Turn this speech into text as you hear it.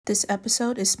This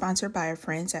episode is sponsored by our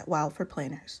friends at Wild for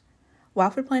Planners.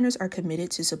 Wild for Planners are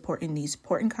committed to supporting these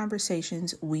important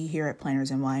conversations we here at Planners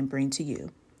and Wine bring to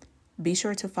you. Be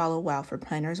sure to follow Wild for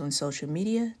Planners on social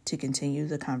media to continue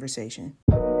the conversation.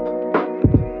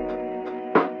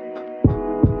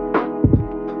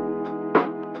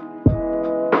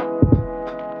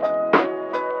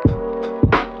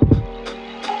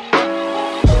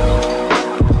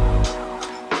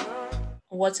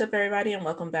 What's up, everybody, and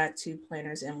welcome back to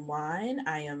Planners and Wine.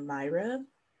 I am Myra.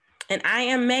 And I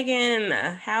am Megan.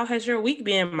 How has your week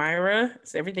been, Myra?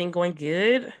 Is everything going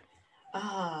good?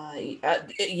 Yeah,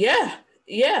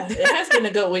 it has been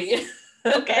a good week.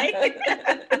 Okay.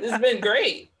 It's been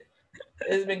great.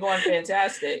 It's been going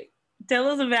fantastic. Tell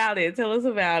us about it.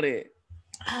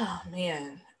 Oh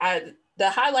man, the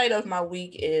highlight of my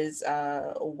week is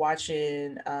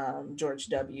watching George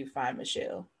W. find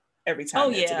Michelle every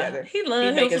time they're together. He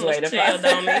loves make his way to Michelle,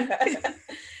 don't he?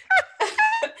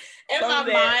 In my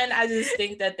mind, I just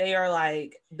think that they are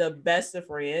like the best of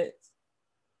friends.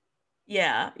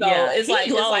 Yeah, so it's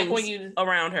like when you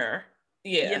around her.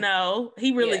 Yeah, you know,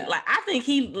 he really like. I think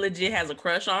he legit has a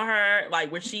crush on her.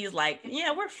 Like where she's like,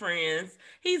 yeah, we're friends.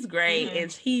 He's great,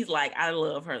 and he's like, I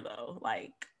love her though.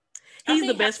 Like he's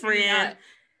the best friend.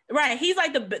 Right, he's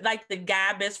like the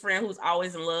guy best friend who's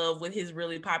always in love with his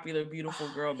really popular, beautiful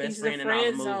girl best friend in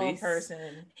all the movies.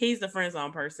 He's the friend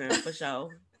zone person for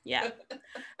sure. Yeah.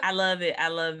 I love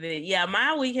it. Yeah,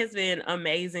 my week has been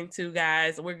amazing too,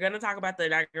 guys. We're going to talk about the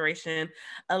inauguration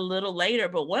a little later,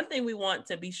 but one thing we want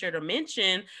to be sure to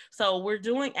mention, so we're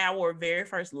doing our very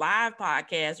first live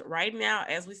podcast right now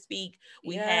as we speak.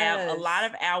 We have a lot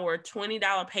of our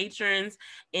 $20 patrons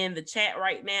in the chat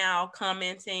right now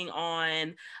commenting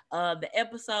on the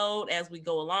episode as we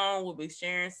go along. We'll be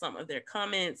sharing some of their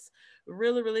comments.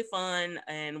 Really, really fun,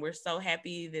 and we're so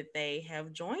happy that they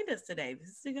have joined us today.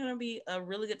 This is going to be a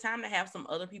really good time to have some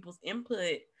other people's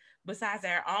input besides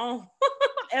our own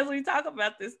as we talk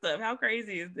about this stuff. How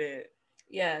crazy is that?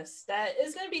 Yes, that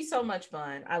is going to be so much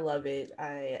fun. I love it.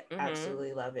 I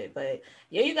absolutely love it. But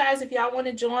yeah, you guys, if y'all want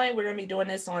to join, we're going to be doing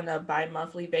this on a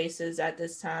bi-monthly basis at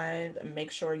this time.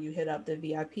 Make sure you hit up the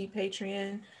VIP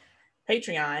Patreon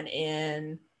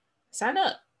and sign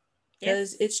up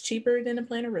because it's cheaper than a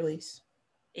planner release.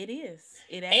 It is.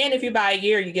 And if you buy a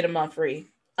year, you get a month free.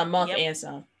 A month and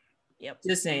some. Yep.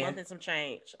 Just saying. A month and some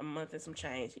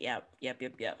change. Yep.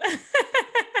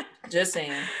 Just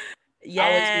saying.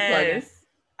 Yes.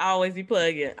 Always be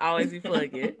plugging. So yeah,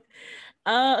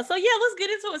 let's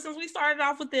get into it. Since we started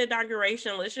off with the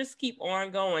inauguration, let's just keep on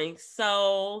going.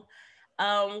 So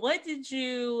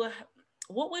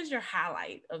what was your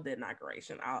highlight of the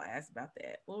inauguration? I'll ask about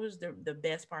that. What was the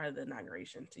best part of the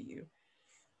inauguration to you?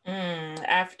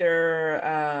 After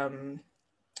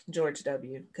George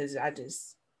W, because I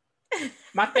just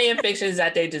my fan fiction is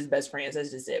that they're just best friends.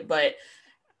 That's just it. But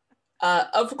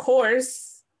of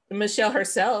course, Michelle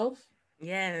herself.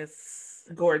 Yes.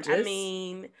 Gorgeous. I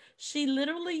mean, she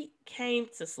literally came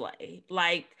to slay.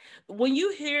 Like when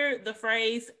you hear the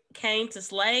phrase came to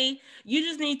slay, you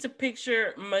just need to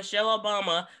picture Michelle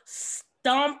Obama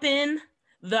stomping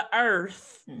the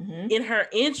earth in her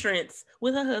entrance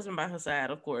with her husband by her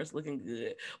side, of course, looking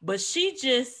good. But she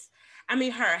just, I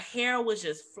mean, her hair was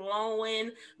just flowing,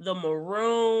 the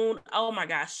maroon. Oh my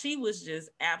gosh, she was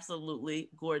just absolutely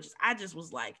gorgeous. I just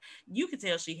was like, you could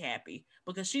tell she happy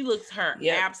because she looks her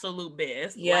absolute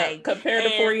best. Yeah, like, compared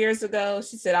to 4 years ago,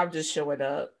 she said, I'm just showing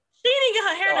up. She didn't get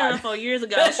her hair done 4 years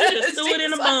ago. She just threw it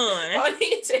in a bun.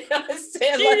 She just threw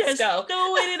it in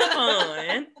a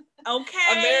bun.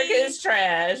 Okay. America is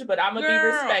trash, but I'm going to be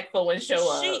respectful and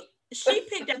show up. She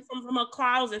picked up something from her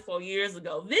closet 4 years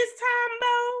ago. This time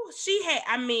though, she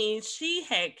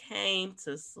had came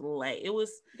to slay. It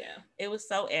was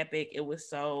so epic. It was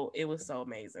so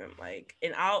amazing. Like,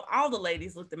 and all the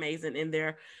ladies looked amazing in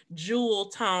their jewel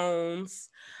tones.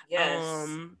 Yes.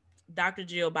 Dr.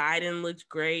 Jill Biden looked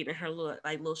great in her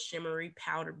little shimmery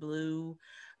powder blue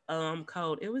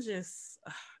coat. It was just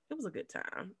it was a good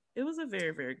time. It was a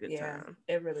very, very good time.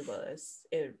 It really was.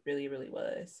 It really, really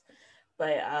was.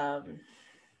 But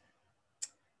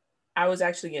I was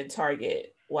actually in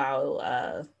Target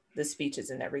while the speeches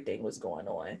and everything was going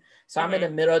on. So I'm in the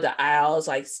middle of the aisles,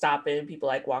 like stopping people,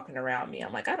 like walking around me.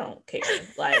 I'm like, I don't care.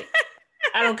 Like,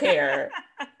 I don't care.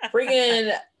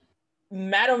 Freaking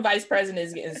Madam Vice President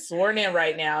is getting sworn in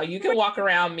right now. You can walk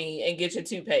around me and get your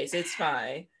toothpaste. It's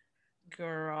fine.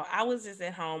 Girl, I was just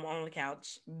at home on the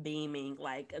couch beaming,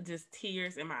 like just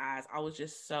tears in my eyes. I was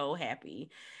just so happy.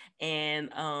 And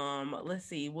let's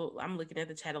see. Well, I'm looking at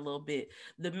the chat a little bit.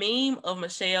 The meme of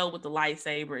Michelle with the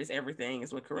lightsaber is everything,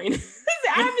 is what Karina is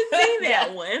I haven't seen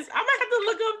that one. I might have to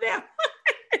look up that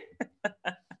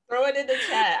one. Throw it in the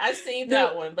chat. I've seen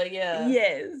that one, but yeah.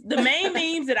 Yes. The main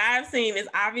memes that I've seen is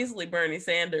obviously Bernie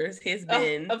Sanders has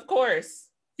been, of course,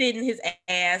 sitting his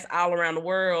ass all around the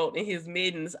world in his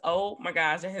mittens. Oh my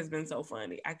gosh, it has been so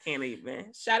funny. I can't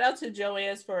even. Shout out to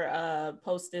Joanne's for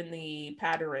posting the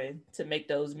pattern to make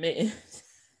those mittens.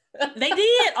 They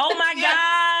did. Oh my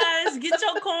gosh. Get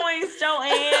your coins,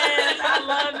 Joanne. I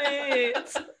love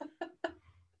it.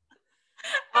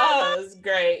 Oh, it's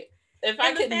great. If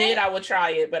I could knit, I would try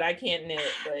it, but I can't knit.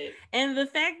 But and the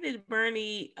fact that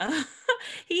Bernie,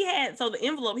 he had, so the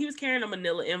envelope, he was carrying a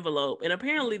manila envelope, and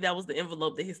apparently that was the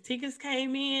envelope that his tickets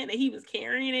came in, and he was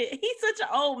carrying it. He's such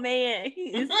an old man. He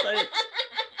is such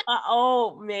an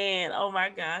old man. Oh my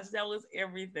gosh, that was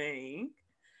everything.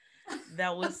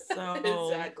 That was so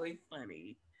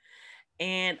funny.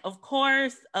 And of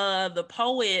course, the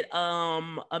poet,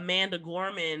 Amanda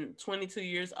Gorman, 22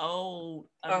 years old,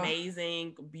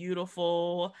 amazing,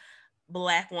 beautiful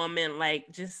Black woman, like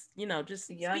just the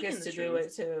youngest to do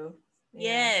it too.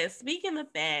 Yeah, speaking the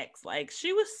facts, like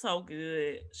she was so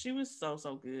good. She was so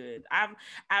good.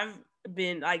 I've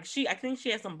been like I think she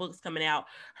has some books coming out.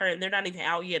 They're not even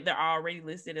out yet. They're already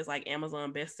listed as like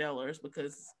Amazon bestsellers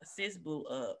because sis blew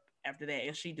up after that,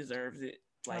 and she deserves it.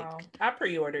 Like I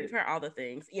pre-ordered. Give her all the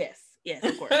things. Yes,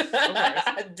 of course.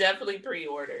 I definitely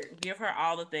pre-ordered. Give her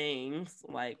all the things.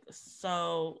 Like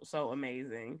so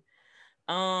amazing.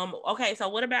 Okay, so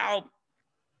what about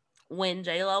when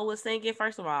J-Lo was singing?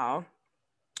 First of all,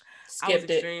 skipped I was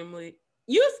extremely it.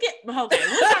 You skipped. Okay,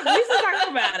 we still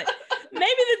talking about it.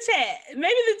 Maybe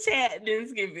the chat didn't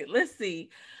skip it. Let's see.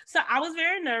 So I was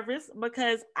very nervous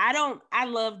because I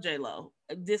love J-Lo.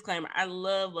 Disclaimer, I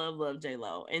love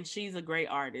J-Lo, and she's a great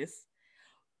artist.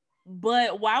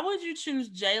 But why would you choose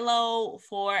J-Lo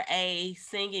for a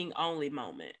singing only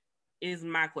moment? Is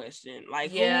my question.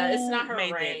 Like, it's not her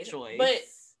range. That choice? But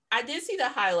I did see the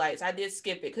highlights. I did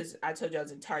skip it because I told you I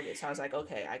was in Target, so I was like,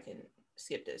 okay, I can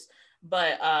skip this.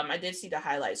 But I did see the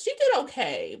highlights. She did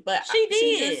okay, but she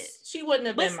did. She wouldn't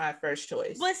have been my first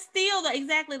choice. But still,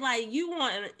 exactly like you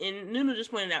want, and Nunu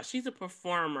just pointed out, she's a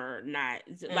performer, not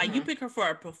like you pick her for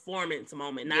a performance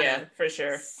moment, not for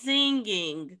sure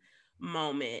singing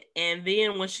moment. And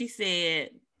then when she said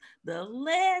the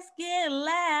 "Let's Get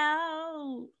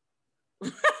Loud," she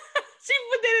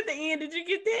put that at the end. Did you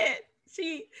get that?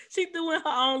 She threw in her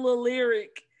own little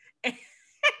lyric.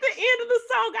 At the end of the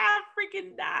song, I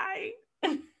freaking died.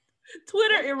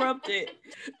 Twitter erupted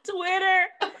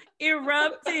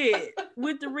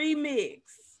with the remix.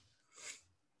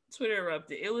 Twitter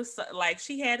erupted. It was like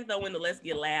she had to throw in the "Let's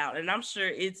Get Loud," and I'm sure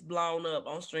it's blown up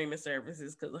on streaming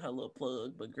services because of her little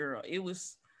plug. But girl, it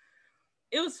was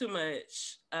too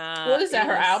much. What is that?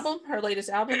 Her album? Her latest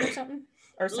album or something?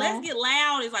 Or song? "Let's Get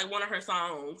Loud" is like one of her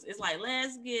songs. It's like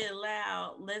 "Let's Get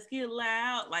Loud, Let's Get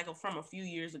Loud," like from a few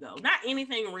years ago. Not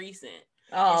anything recent.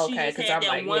 Oh, okay. Because had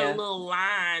that one little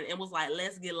line and was like,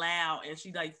 "Let's get loud," and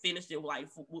she like finished it with like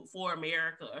 "For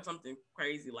America" or something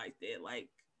crazy like that. Like,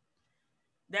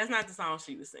 that's not the song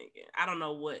she was singing. I don't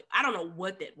know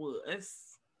what that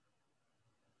was.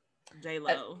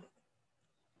 J-Lo.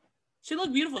 She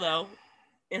looked beautiful though.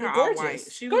 In her all white.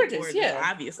 She looked gorgeous,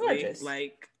 obviously. Gorgeous.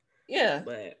 Like,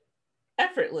 but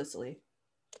effortlessly.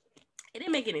 It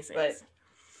didn't make any sense.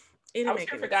 But I was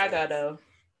here for Gaga though.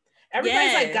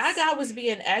 Everybody's like, Gaga was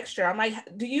being extra. I'm like,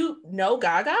 do you know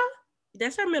Gaga?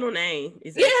 That's her middle name.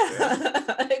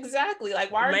 Exactly. Like,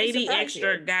 why are Lady you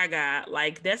Extra Gaga?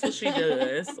 Like, that's what she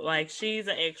does. Like, she's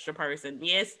an extra person.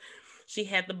 Yes, she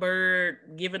had the bird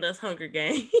giving us Hunger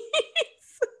Games,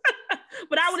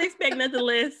 but I would expect nothing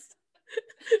less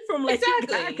from Lady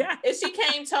Gaga. If she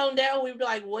came toned down, we'd be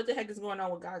like, what the heck is going on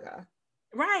with Gaga?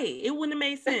 Right. It wouldn't have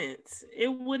made sense. It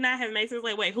would not have made sense.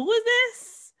 Like, wait, who is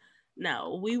this?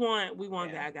 No, we want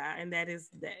Gaga, and that is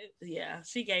that. Yeah,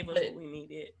 she gave us what we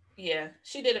needed. Yeah,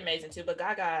 she did amazing too. But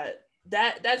Gaga,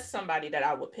 that's somebody that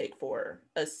I would pick for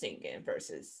a singing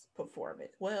versus performing.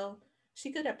 Well,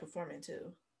 she good at performing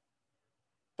too,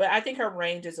 but I think her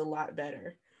range is a lot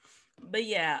better. But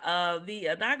yeah, the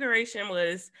inauguration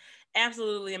was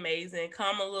absolutely amazing.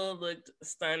 Kamala looked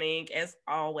stunning as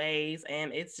always,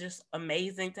 and it's just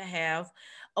amazing to have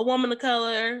a woman of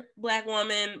color, Black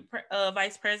woman,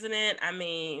 vice president. I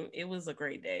mean, it was a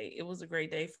great day. It was a great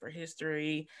day for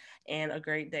history and a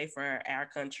great day for our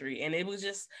country. And it was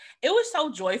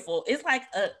so joyful. It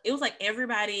was like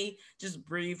everybody just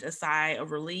breathed a sigh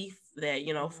of relief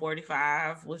that,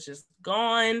 45 was just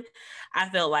gone. I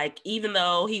felt like even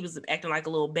though he was acting like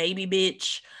a little baby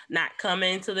bitch, not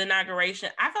coming to the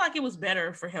inauguration, I felt like it was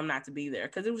better for him not to be there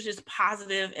because it was just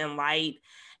positive and light.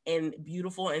 and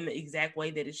beautiful in the exact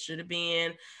way that it should have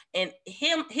been. And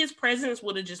his presence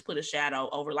would have just put a shadow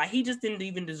over. Like, he just didn't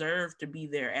even deserve to be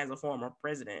there as a former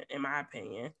president, in my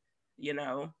opinion. You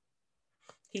know,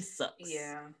 he sucks.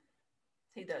 Yeah,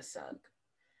 he does suck.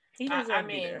 He I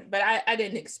mean, but I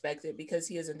didn't expect it because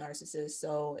he is a narcissist.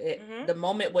 So the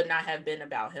moment would not have been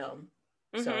about him.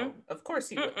 So of course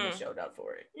he wouldn't have showed up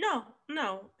for it. No,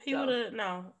 he would have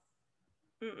no.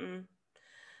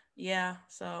 Yeah,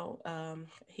 so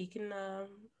he can.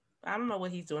 I don't know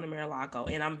what he's doing in Mar-a-Lago,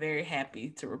 and I'm very happy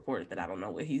to report that I don't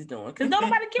know what he's doing because don't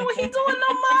nobody care what he's doing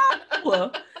no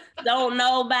more. Don't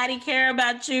nobody care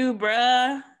about you,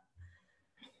 bruh.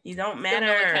 You don't matter.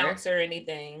 No accounts or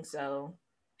anything, so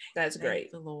that's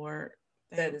great. The Lord.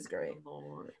 That is great.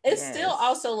 Lord. It's still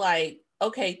also like,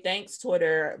 okay, thanks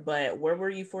Twitter, but where were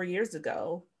you 4 years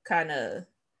ago? Kind of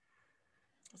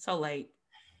so late.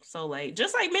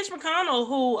 Just like Mitch McConnell,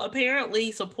 who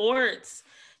apparently supports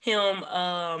him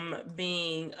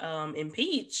being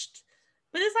impeached.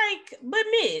 But it's like, but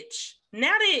Mitch,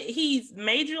 now that he's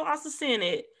made you lost the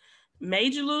Senate,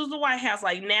 made you lose the White House,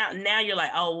 like now you're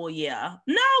like, oh well, yeah.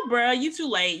 No, bro, you too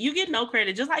late. You get no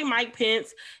credit. Just like Mike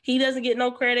Pence, he doesn't get no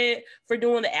credit for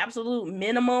doing the absolute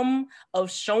minimum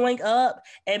of showing up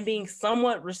and being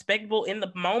somewhat respectable in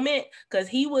the moment, because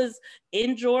he was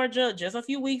in Georgia just a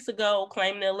few weeks ago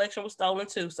claiming the election was stolen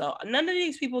too. So none of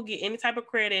these people get any type of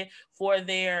credit for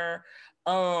their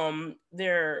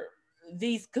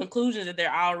these conclusions that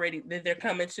they're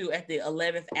coming to at the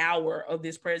 11th hour of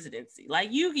this presidency. Like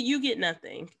you get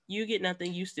nothing.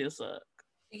 You still suck.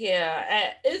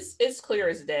 Yeah, it's clear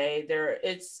as day.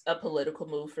 It's a political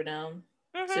move for them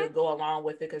to go along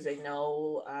with it because they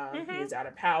know he is out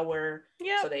of power.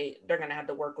 Yeah. So they're gonna have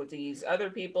to work with these other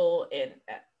people, and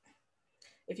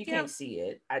if you can't see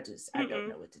it, I don't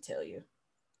know what to tell you.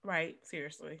 Right.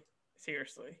 Seriously.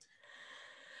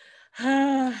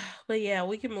 But yeah,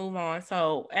 we can move on.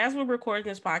 So as we're recording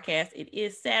this podcast, it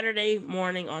is Saturday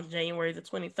morning on January the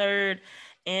 23rd,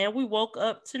 and we woke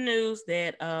up to news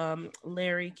that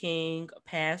Larry King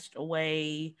passed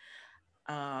away.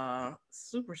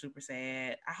 Super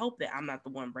sad. I hope that I'm not the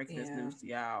one breaking this news to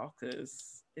y'all,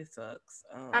 because it sucks.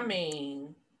 I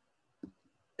mean,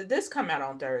 this come out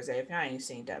on Thursday. If y'all ain't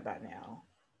seen that by now.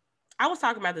 I was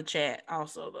talking about the chat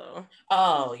also, though.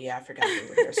 Oh, yeah, I forgot you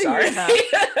were here. Sorry.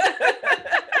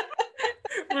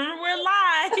 We're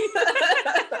live.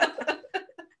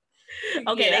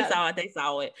 Okay, yeah. They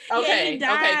saw it. Okay, he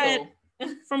died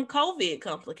from COVID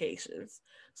complications.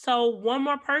 So one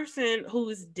more person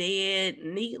who's dead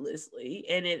needlessly,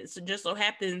 and it just so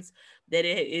happens that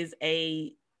it is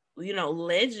a,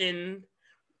 legend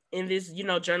in this,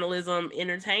 journalism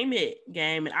entertainment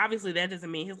game. And obviously that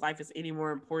doesn't mean his life is any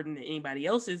more important than anybody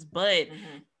else's, but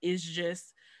it's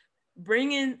just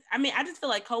I just feel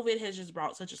like COVID has just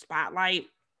brought such a spotlight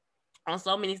on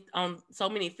so many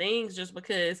things, just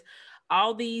because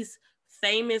all these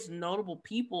famous, notable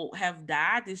people have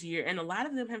died this year, and a lot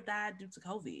of them have died due to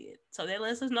COVID. So that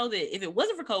lets us know that if it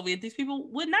wasn't for COVID, these people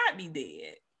would not be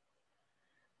dead.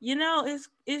 It's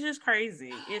just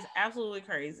crazy. It's absolutely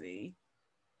crazy.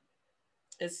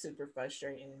 It's super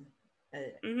frustrating.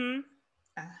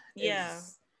 Yeah.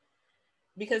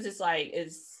 Because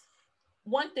it's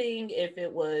one thing if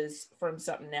it was from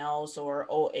something else or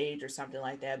old age or something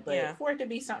like that, but for it to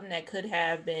be something that could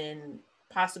have been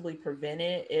possibly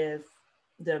prevented if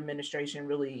the administration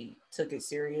really took it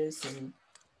serious and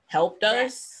helped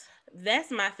us. That's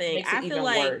my thing. I feel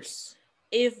like worse.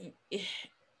 I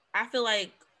feel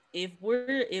like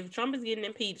if Trump is getting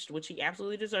impeached, which he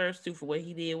absolutely deserves to for what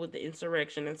he did with the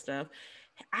insurrection and stuff,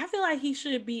 I feel like he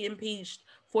should be impeached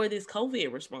for this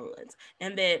COVID response,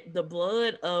 and that the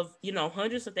blood of,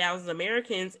 hundreds of thousands of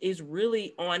Americans is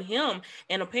really on him.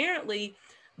 And apparently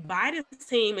Biden's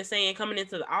team is saying, coming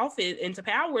into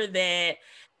power, that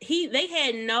they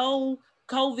had no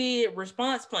COVID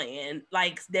response plan,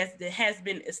 like that has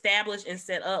been established and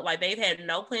set up. Like, they've had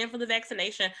no plan for the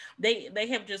vaccination. They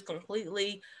have just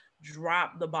completely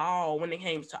dropped the ball when it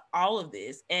came to all of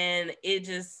this. And it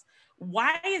just,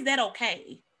 why is that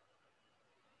okay?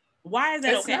 Why is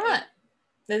that okay? Not.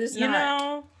 That is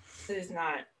not. It is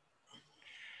not.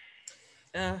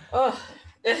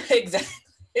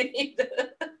 Exactly.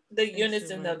 The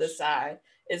unison of the side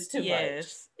is too much.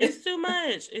 It's too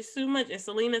much. It's too much. And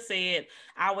Selena said,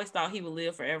 I always thought he would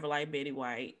live forever like Betty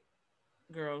White.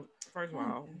 Girl, first of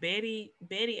all, Betty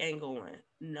ain't going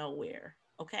nowhere.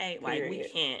 Okay? Like, we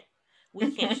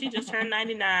can't. She just turned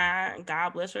 99.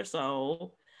 God bless her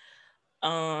soul.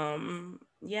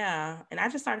 Yeah. And I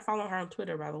just started following her on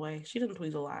Twitter, by the way. She doesn't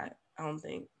tweet a lot, I don't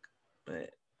think. But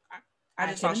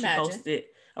I just saw she posted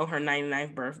on her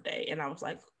 99th birthday. And I was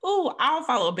like, oh, I'll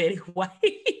follow Betty White.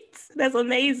 That's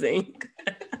amazing.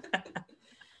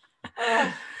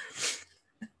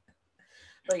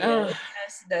 But yeah,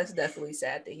 that's definitely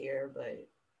sad to hear. But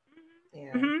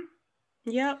yeah.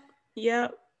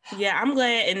 Yep. Yeah, I'm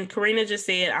glad. And Karina just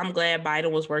said, I'm glad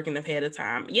Biden was working ahead of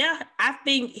time. Yeah, I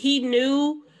think he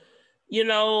knew,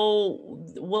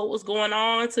 what was going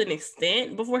on to an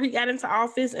extent before he got into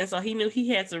office. And so he knew he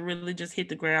had to really just hit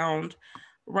the ground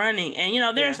running.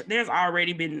 And, there's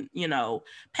already been,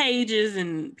 pages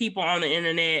and people on the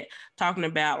internet talking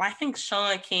about, I think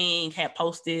Sean King had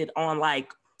posted on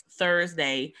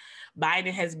Thursday,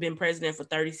 Biden has been president for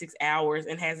 36 hours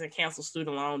and hasn't canceled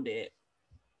student loan debt.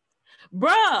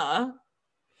 Bruh.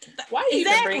 Why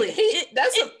exactly?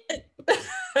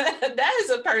 That is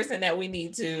a person that we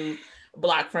need to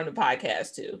block from the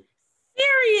podcast too.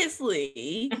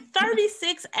 Seriously,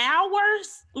 36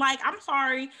 hours? I'm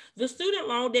sorry, the student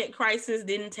loan debt crisis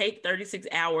didn't take 36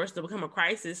 hours to become a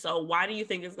crisis. So why do you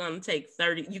think it's going to take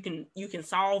 30? You can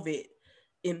solve it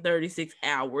in 36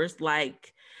 hours.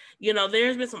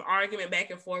 There's been some argument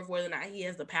back and forth whether or not he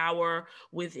has the power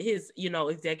with his,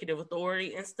 executive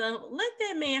authority and stuff. Let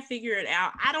that man figure it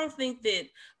out. I don't think that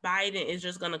Biden is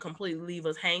just going to completely leave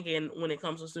us hanging when it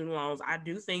comes to student loans. I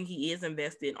do think he is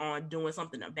invested on doing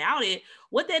something about it.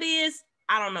 What that is,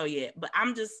 I don't know yet, but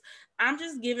I'm just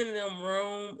giving them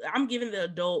room. I'm giving the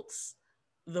adults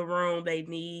the room they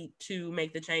need to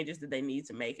make the changes that they need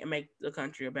to make and make the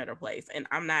country a better place. And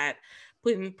I'm not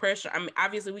putting pressure. I mean,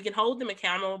 obviously we can hold them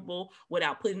accountable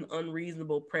without putting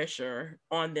unreasonable pressure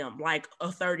on them, like a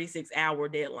 36-hour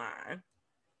deadline.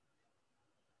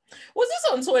 Was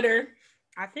this on Twitter?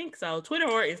 I think so. Twitter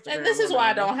or Instagram. And this is why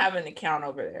I don't have an account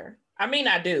over there. I mean,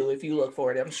 I do. If you look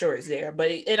for it, I'm sure it's there,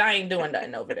 but I ain't doing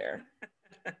nothing over there.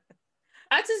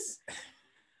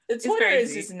 Twitter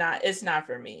is just not, it's not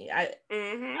for me. I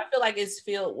feel like it's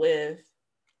filled with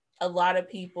a lot of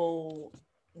people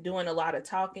doing a lot of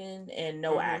talking and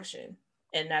no action.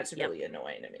 And that's really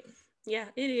annoying to me. Yeah,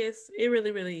 it is. It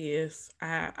really, really is.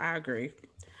 I agree.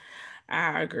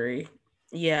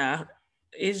 Yeah.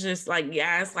 It's just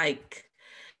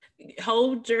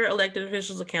hold your elected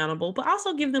officials accountable, but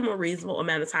also give them a reasonable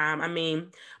amount of time. I mean,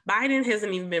 Biden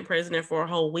hasn't even been president for a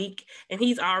whole week, and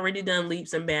he's already done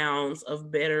leaps and bounds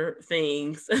of better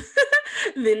things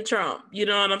than Trump. You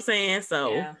know what I'm saying?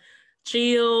 So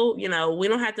chill. We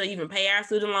don't have to even pay our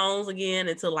student loans again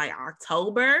until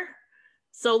October.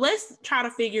 So let's try to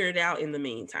figure it out in the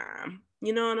meantime.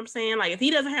 You know what I'm saying? If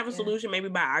he doesn't have a solution, maybe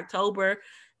by October,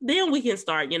 then we can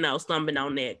start, stumbling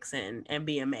on necks and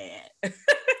being mad.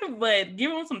 But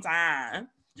give them some time.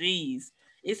 Jeez.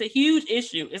 It's a huge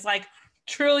issue. It's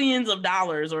trillions of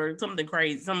dollars or something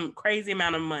crazy, some crazy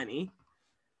amount of money.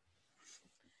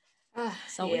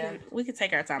 So we can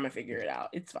take our time and figure it out.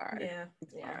 It's fine.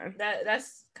 It's fine.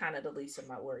 That's kind of the least of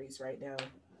my worries right now.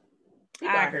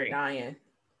 People out here dying,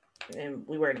 and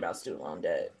we worried about student loan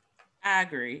debt. I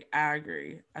agree. I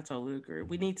totally agree.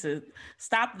 We need to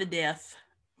stop the death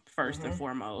first and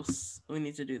foremost. We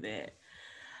need to do that.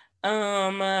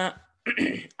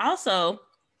 Also,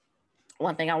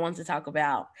 one thing I wanted to talk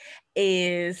about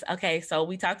is, so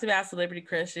we talked about celebrity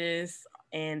crushes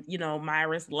and,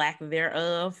 Myra's lack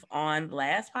thereof on the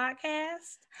last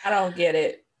podcast. I don't get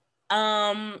it.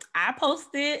 I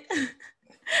posted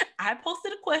a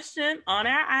question on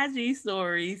our IG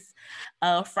stories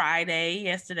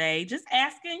yesterday, just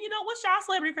asking, what's y'all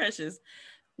celebrity crushes?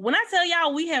 When I tell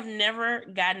y'all, we have never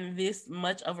gotten this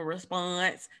much of a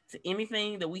response to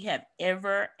anything that we have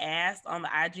ever asked on the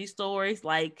IG stories.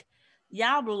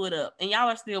 Y'all blew it up, and y'all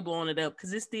are still blowing it up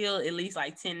because it's still at least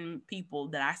 10 people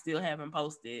that I still haven't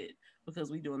posted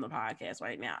because we're doing the podcast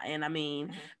right now. And I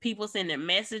mean, people sending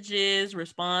messages,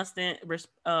 responding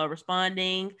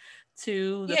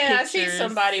to the pictures. I see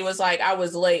somebody was like, I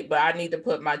was late, but I need to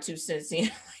put my 2 cents in.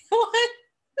 What?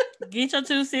 Get your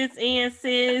 2 cents in,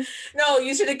 sis. No,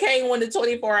 you should have came when the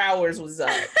 24 hours was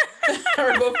up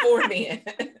or before then.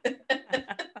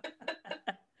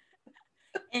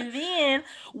 And then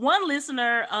one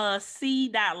listener,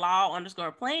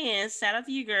 C.law_plans, shout out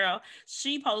to you, girl.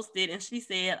 She posted and she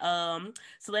said,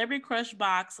 celebrity crush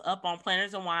box up on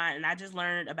Planners and Wine, and I just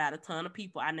learned about a ton of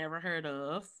people I never heard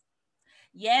of.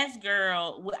 Yes,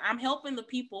 girl. I'm helping the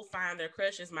people find their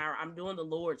crushes, Myra. I'm doing the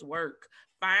Lord's work.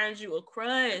 Find you a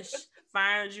crush.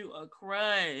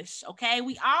 Okay?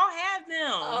 We all have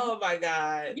them. Oh, my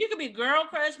God. You could be girl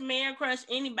crush, man crush,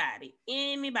 anybody.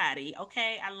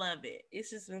 Okay? I love it. It's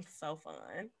just been so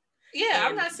fun. Yeah,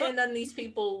 I'm not saying none of these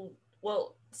people,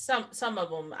 well, some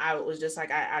of them I was just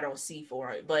I don't see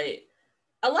for it. But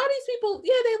a lot of these people,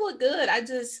 they look good.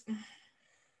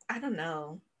 I don't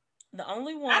know. The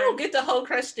only one I don't get the whole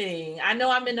crush thing. I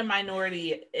know I'm in the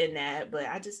minority in that, but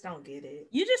I just don't get it.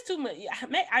 You just too much.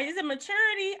 Is it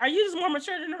maturity? Are you just more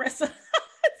mature than the rest of us?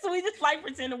 So we just like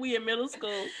pretending we in middle school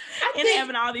and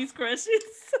having all these crushes.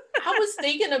 I was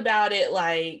thinking about it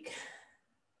like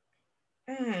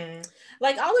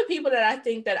all the people that I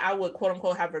think that I would quote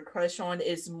unquote have a crush on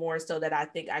is more so that I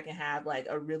think I can have like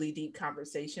a really deep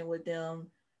conversation with them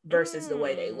versus the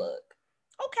way they look.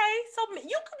 Okay, so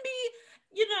you could be,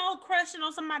 crushing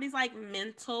on somebody's like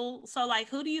mental. So like,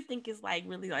 who do you think is like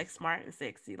really like smart and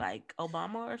sexy? Like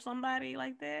Obama or somebody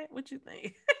like that? What you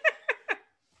think?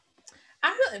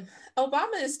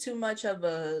 Obama is too much of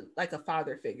a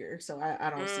father figure, so I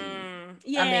don't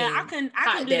see. Yeah, I couldn't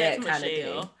do that to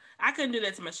Michelle. I couldn't do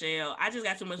that to Michelle. I just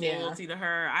got too much loyalty to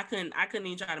her. I couldn't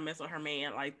even try to mess with her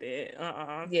man like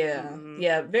that.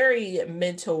 Yeah, very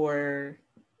mentor.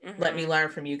 Let me learn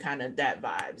from you, kind of that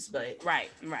vibes. But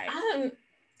right.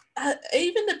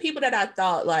 Even the people that I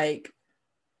thought like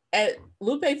at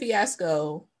Lupe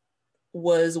Fiasco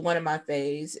was one of my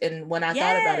faves, and when I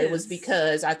thought about it, it was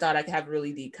because I thought I could have a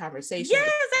really deep conversation.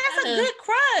 Yes, that's a good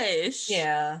crush.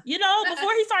 Yeah,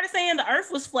 before he started saying the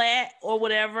Earth was flat or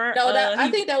whatever. No,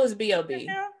 I think that was B.O.B.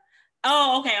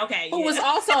 Oh, okay. Who was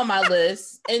also on my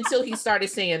list until he started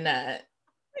saying that.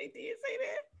 They did say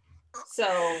that.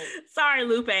 So sorry,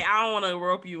 Lupe. I don't want to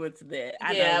rope you into that.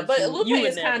 But Lupe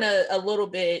is kind of a little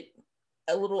too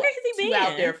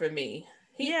out there for me.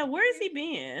 Where has he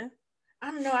been? I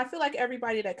don't know. I feel like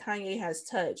everybody that Kanye has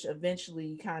touched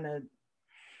eventually kind of,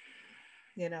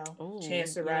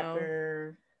 Chance the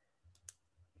Rapper.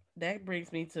 That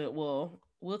brings me to, we'll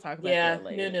talk about that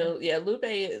later. No. Yeah, Lupe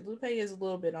is a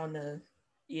little bit on the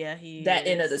that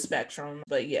end of the spectrum.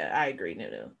 But yeah, I agree,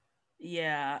 Nunu.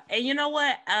 Yeah. And you know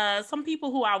what? Some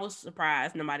people who I was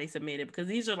surprised nobody submitted, because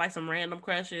these are like some random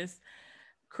crushes.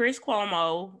 Chris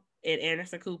Cuomo and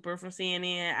Anderson Cooper from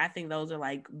CNN. I think those are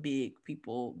like big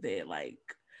people that like,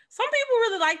 some people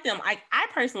really like them. I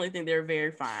personally think they're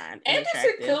very fine.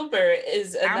 Anderson Cooper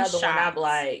is another one I'm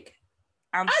like,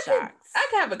 I'm shocked. I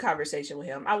can have a conversation with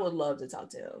him. I would love to talk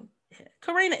to him.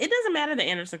 Karina, it doesn't matter that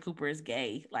Anderson Cooper is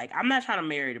gay. Like, I'm not trying to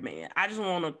marry the man.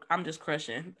 I'm just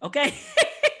crushing. Okay.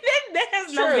 That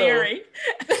has no bearing.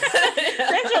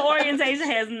 Sexual orientation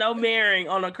has no bearing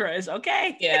on a crush.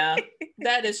 Okay. Yeah,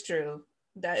 that is true.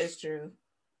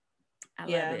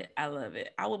 I love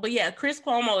it. But yeah, Chris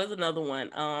Cuomo is another one.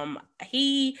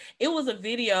 It was a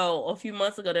video a few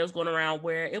months ago that was going around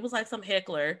where it was like some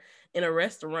heckler in a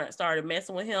restaurant started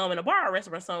messing with him in a bar or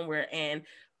restaurant somewhere, and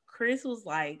Chris was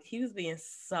like, he was being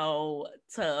so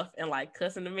tough and like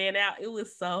cussing the man out. It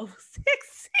was so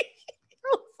sexy.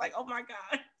 I was like, oh my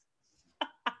God.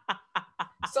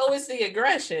 So it's the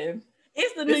aggression.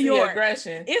 It's the New York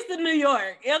aggression. It's the New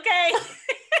York. Okay.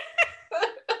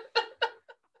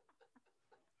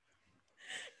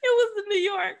 It was the New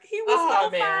York. He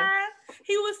was fine.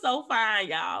 He was so fine,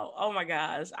 y'all. Oh my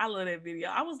gosh. I love that video.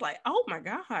 I was like, oh my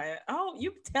God. Oh,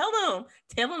 you tell him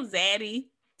Zaddy.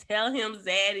 Tell him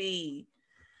Zaddy.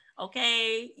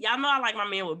 Okay. Y'all know I like my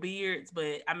men with beards,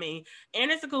 but I mean,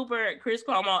 Anderson Cooper, Chris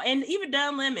Cuomo, and even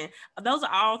Don Lemon. Those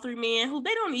are all three men who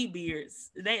they don't need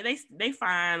beards. They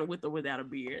fine with or without a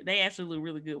beard. They actually look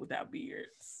really good without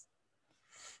beards.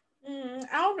 I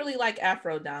don't really like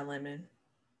Afro Don Lemon.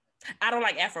 I don't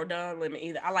like Afro Don Lemon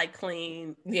either. I like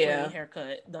clean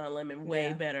haircut Don Lemon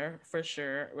way better for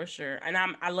sure. And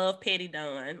I love Petty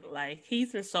Don. Like,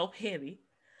 he's been so petty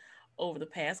over the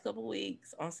past couple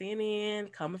weeks on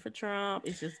CNN, coming for Trump.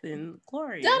 It's just been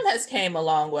glorious. Don has came a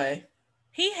long way.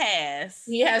 He has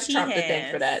Trump to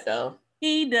thank for that, though.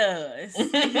 He does.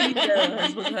 He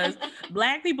does, because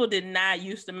Black people did not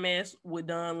used to mess with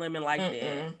Don Lemon like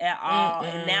that at all.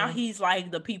 And now he's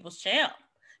like the people's champ.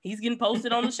 He's getting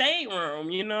posted on the Shade Room.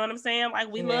 You know what I'm saying?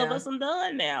 Like, we love us some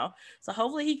Don now. So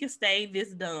hopefully he can stay this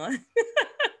Don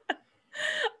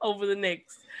over the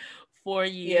next 4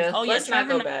 years. Yeah, let's not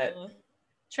go back.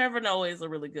 Trevor Noah is a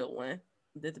really good one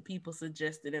that the people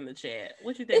suggested in the chat.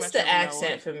 What you think it's about the Trevor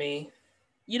accent Noah? For me.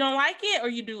 You don't like it, or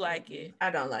you do like it? I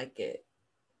don't like it.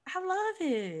 I love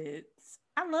it.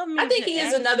 I love me. I think he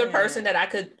is another person that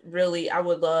I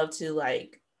would love to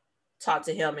like talk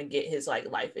to him and get his like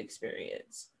life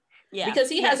experience. Yeah, because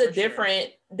he has a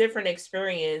different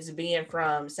experience being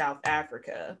from South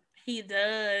Africa. He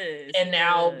does. And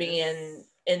now being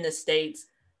in the States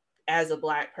as a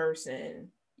Black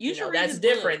person. You should read his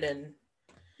different book. Than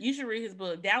you should read his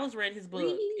book. Dallas read his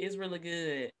book. It's really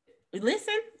good.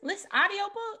 Listen, audio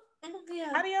book.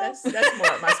 Yeah, audio. That's more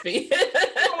up my speed.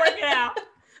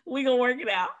 We gonna work it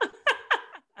out.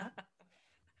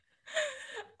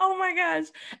 Oh my gosh.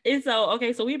 And so,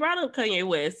 okay, so we brought up Kanye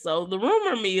West. So the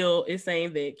rumor mill is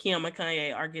saying that Kim and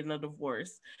Kanye are getting a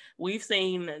divorce. We've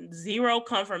seen zero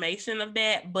confirmation of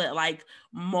that, but like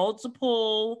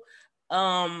multiple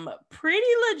pretty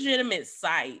legitimate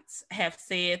sites have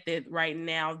said that right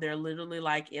now they're literally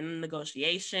like in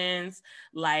negotiations,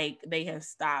 like they have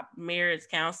stopped marriage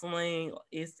counseling.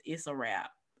 It's a wrap.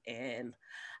 And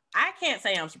I can't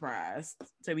say I'm surprised,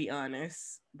 to be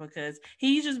honest, because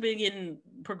he's just been getting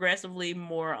progressively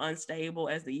more unstable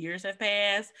as the years have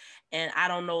passed. And I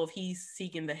don't know if he's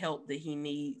seeking the help that he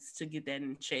needs to get that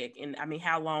in check. And I mean,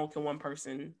 how long can one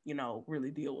person,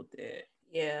 really deal with that?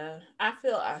 Yeah, I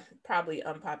feel probably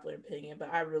unpopular opinion,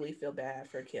 but I really feel bad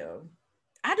for Kim.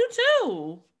 I do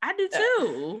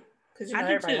too. Because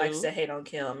everybody likes to hate on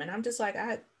Kim, and I'm just like,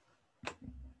 I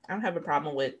don't have a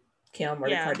problem with Kim or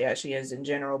the Kardashians in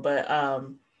general, but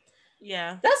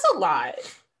yeah, that's a lot.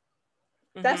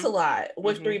 Mm-hmm. That's a lot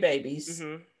with 3 babies.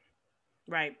 Mm-hmm.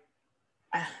 Right.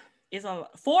 It's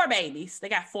 4 babies. They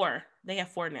got 4. They have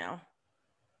 4 now.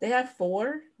 They have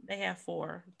 4? They have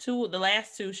 4. 2, the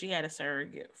last 2 she had a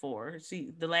surrogate for.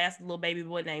 See, the last little baby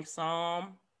boy named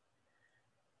Psalm.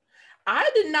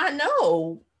 I did not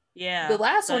know. Yeah. The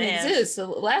last one exists. The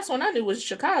last one I knew was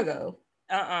Chicago.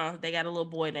 They got a little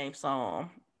boy named Psalm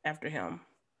after him.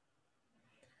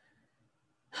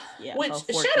 Yeah. Which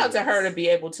shout out to her to be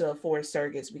able to afford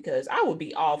surrogates, because I would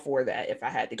be all for that if I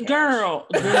had the cash. Girl.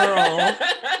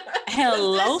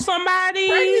 Hello, somebody.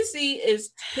 Pregnancy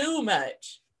is too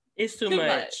much. It's too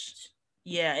much.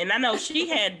 Yeah, and I know she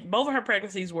had both of her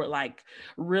pregnancies were like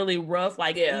really rough,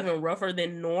 like even rougher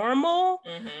than normal.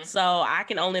 Mm-hmm. So I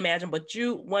can only imagine. But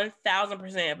you 1000%,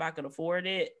 if I could afford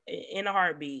it, in a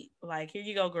heartbeat, like, here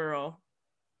you go, girl.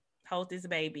 Hold this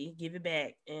baby, give it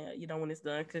back, and when it's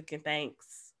done cooking,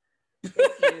 thanks.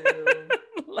 Thank you.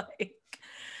 Like,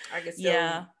 I can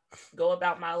still go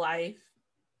about my life.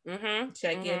 Mm-hmm.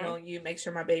 Check in on you, make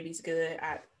sure my baby's good.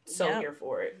 I'm so here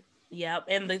for it. Yep,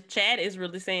 and the chat is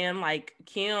really saying like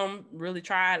Kim really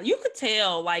tried. You could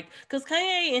tell, like, because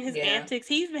Kanye and his antics,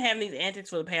 he's been having these antics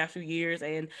for the past few years,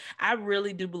 and I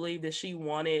really do believe that she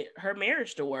wanted her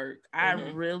marriage to work. Mm-hmm.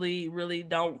 I really, really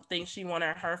don't think she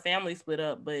wanted her family split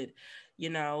up, but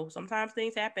sometimes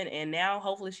things happen, and now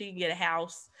hopefully she can get a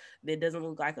house that doesn't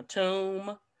look like a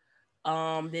tomb,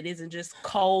 that isn't just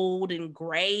cold and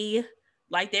gray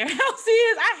like their house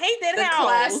is. I hate that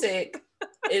house. Classic.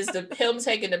 Is him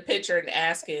taking the picture and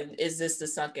asking, "Is this the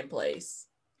sunken place?"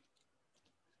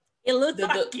 It looked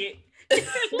like it.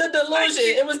 The delusion.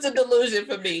 It was the delusion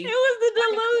for me. It was the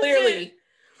delusion. Clearly,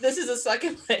 this is a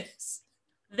sunken place.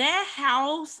 That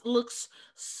house looks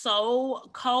so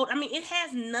cold. I mean, it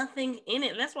has nothing in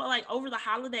it. That's why, like, over the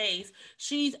holidays,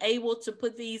 she's able to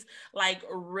put these like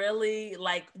really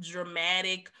like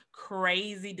dramatic,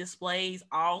 crazy displays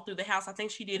all through the house. I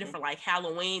think she did it for like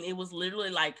Halloween. It was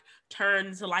literally like turned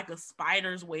into like a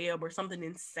spider's web or something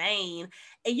insane.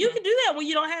 And you can do that when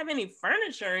you don't have any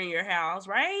furniture in your house,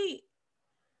 right?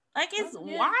 Like, it's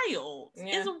wild. Yeah.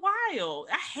 It's wild.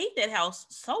 I hate that house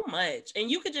so much. And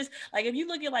you could just, like, if you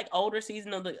look at like older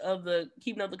season of the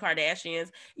Keeping Up the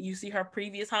Kardashians, you see her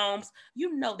previous homes,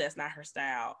 that's not her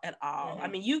style at all. Mm-hmm. I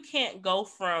mean, you can't go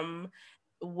from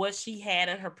what she had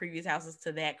in her previous houses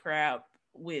to that crap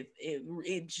with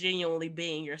it genuinely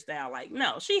being your style. Like,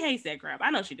 no, she hates that crap.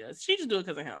 I know she does. She just do it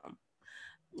because of him.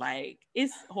 Like,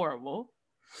 it's horrible.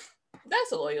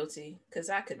 That's loyalty, because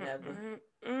I could never.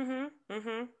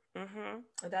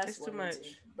 That's it's too much.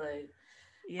 But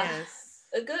yes,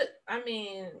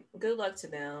 good luck to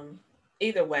them.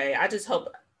 Either way, I just hope,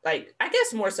 like, I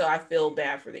guess more so I feel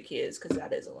bad for the kids, because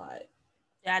that is a lot.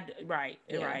 Right.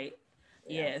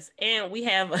 Yes, and we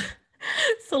have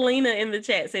Selena in the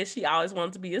chat says she always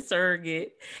wanted to be a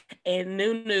surrogate, and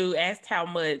Nunu asked how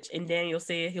much, and Daniel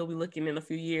said he'll be looking in a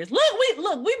few years.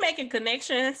 We making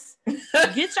connections.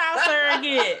 Get y'all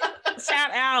surrogate.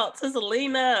 Shout out to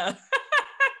Selena.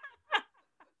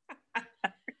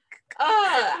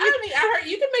 I heard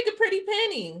you can make a pretty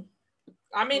penny.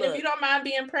 I mean, if you don't mind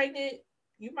being pregnant,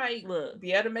 you might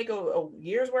be able to make a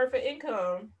year's worth of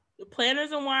income.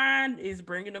 Planners and Wine is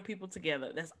bringing the people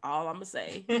together. That's all I'm gonna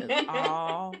say. That's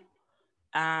all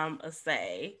I'm gonna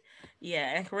say.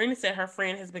 Yeah, and Karina said her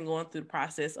friend has been going through the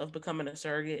process of becoming a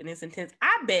surrogate, and it's intense.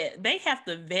 I bet they have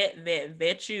to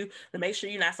vet you to make sure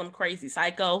you're not some crazy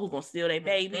psycho who's gonna steal their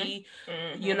baby.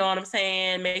 Mm-hmm. You know what I'm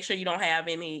saying? Make sure you don't have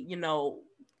any,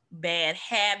 bad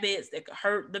habits that could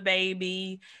hurt the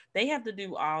baby. They have to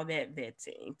do all that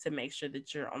vetting to make sure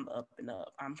that you're on the up and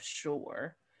up. I'm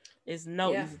sure it's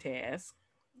no easy task.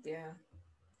 Yeah.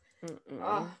 Mm-mm.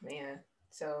 Oh man,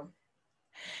 so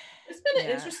it's been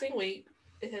an interesting week.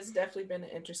 It has definitely been an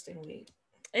interesting week.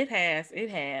 It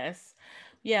has.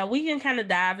 Yeah, we can kind of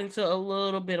dive into a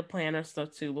little bit of planner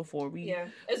stuff too before we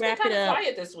it's wrap been kind it of up.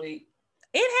 quiet this week.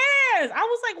 It has. I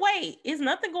was like, wait, is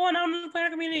nothing going on in the planner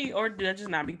community, or did I just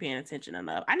not be paying attention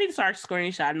enough? I need to start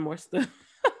screenshotting more stuff.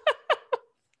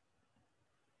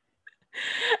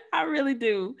 I really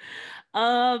do.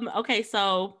 Okay,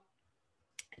 so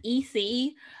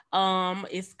EC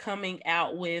is coming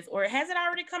out with, or has it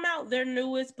already come out? Their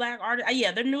newest Black artist,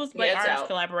 their newest Black artist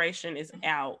collaboration is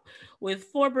out with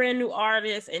 4 brand new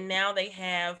artists, and now they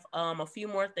have a few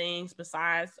more things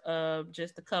besides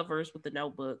just the covers with the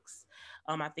notebooks.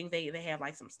 I think they have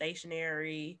like some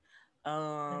stationery.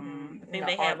 I think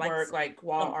they have artwork, like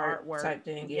wall art artwork type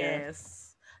thing.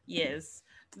 Yes.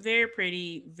 Very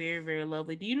pretty, very, very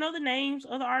lovely. Do you know the names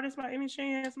of the artists by any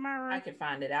chance, Myra? I can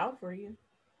find it out for you.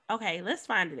 Okay, let's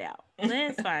find it out. Because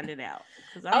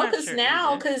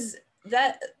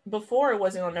that before it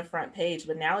wasn't on the front page,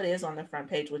 but now it is on the front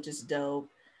page, which is dope.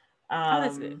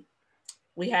 That's good.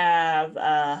 We have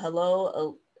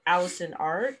Hello Allison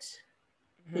Art,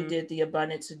 who did the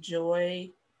Abundance of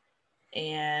Joy,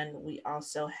 and we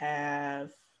also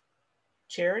have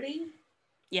Charity.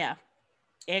 Yeah,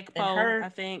 Ekpo. I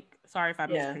think. Sorry if I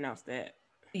mispronounced that.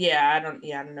 Yeah, I don't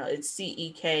know. It's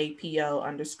CEKPO_art.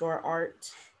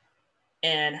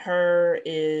 And her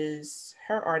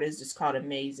art is just called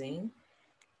Amazing.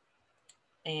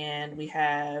 And we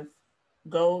have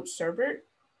Gold Sherbert,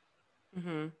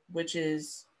 which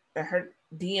is her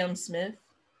DM Smith.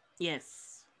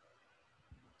 Yes.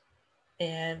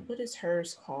 And what is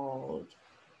hers called?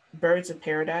 Birds of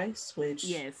Paradise, which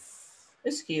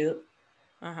is cute.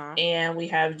 And we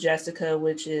have Jessica,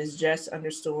 which is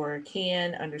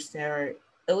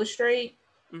Jess_can_illustrate.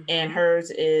 And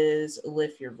hers is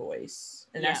Lift Your Voice.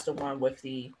 And that's the one with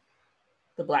the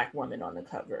Black woman on the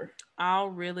cover. Oh,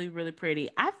 really, really pretty.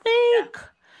 I think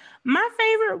my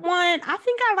favorite one, I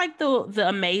think I like the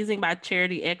Amazing by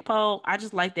Charity Ekpo. I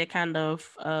just like that kind of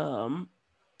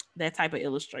that type of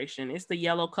illustration. It's the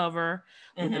yellow cover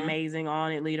with Amazing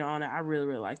on it, leader on it. I really,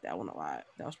 really like that one a lot.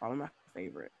 That was probably my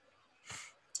favorite.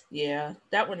 Yeah,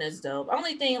 that one is dope.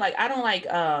 Only thing, like, I don't like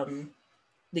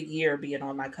the year being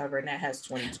on my cover, and that has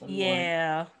 2021.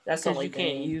 Yeah, that's the only thing.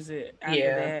 You can't use it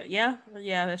after that. Yeah,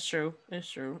 that's true. That's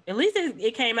true. At least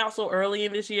it came out so early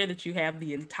in this year that you have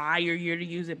the entire year to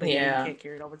use it, but you can't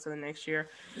carry it over to the next year.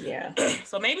 Yeah.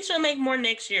 So maybe she'll make more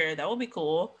next year. That would be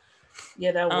cool.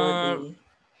 Yeah, that would be.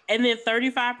 And then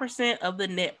 35% of the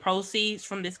net proceeds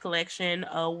from this collection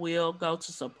will go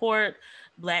to support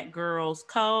Black Girls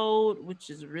Code, which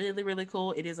is really, really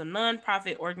cool. It is a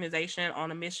nonprofit organization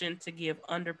on a mission to give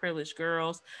underprivileged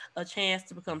girls a chance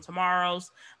to become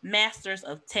tomorrow's masters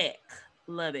of tech.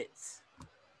 Love it.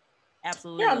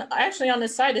 Absolutely. Yeah, actually on the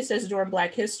site it says during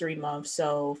Black History Month,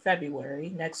 so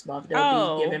February next month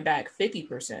they'll be giving back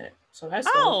 50%. So that's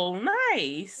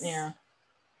nice. Yeah,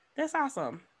 that's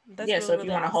awesome. That's really, so if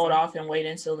you want to hold off and wait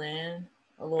until then,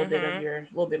 a little bit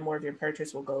more of your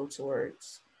purchase will go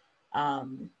towards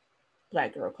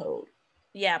Black Girl Code.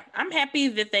 Yeah, I'm happy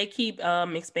that they keep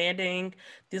expanding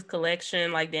this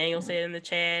collection, like Daniel said in the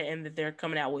chat, and that they're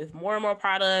coming out with more and more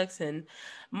products and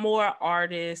more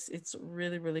artists. It's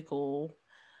really, really cool.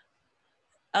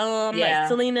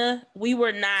 Selena, we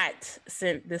were not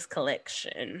sent this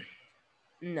collection.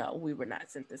 No, we were not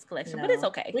sent this collection, but it's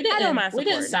okay. We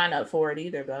didn't sign up for it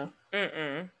either, though.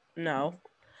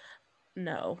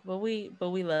 No, but we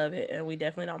love it, and we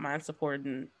definitely don't mind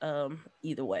supporting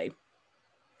either way.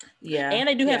 Yeah, and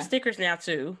they do have stickers now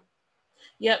too.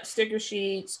 Yep, sticker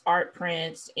sheets, art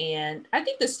prints, and I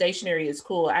think the stationery is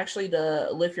cool. Actually, the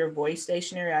Lift Your Voice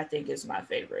stationery I think is my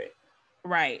favorite.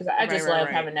 Right. Because I just love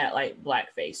having that like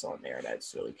black face on there.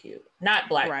 That's really cute. Not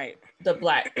black, the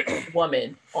Black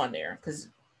woman on there, because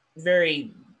very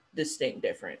distinct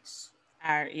difference.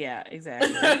 Yeah,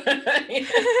 exactly.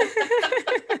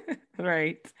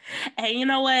 Right. Hey, you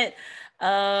know what?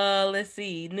 Let's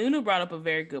see. Nunu brought up a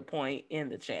very good point in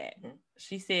the chat.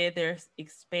 She said they're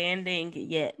expanding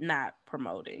yet not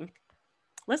promoting.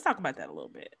 Let's talk about that a little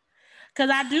bit. Because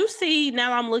I do see,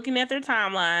 now I'm looking at their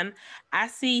timeline, I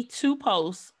see 2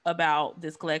 posts about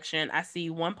this collection. I see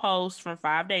one post from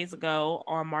 5 days ago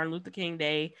on Martin Luther King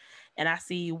Day, and I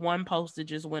see one post that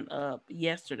just went up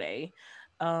yesterday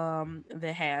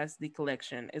that has the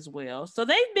collection as well. So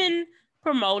they've been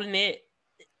promoting it.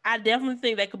 I definitely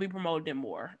think they could be promoted it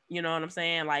more. You know what I'm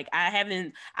saying? Like I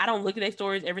don't look at their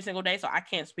stories every single day, so I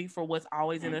can't speak for what's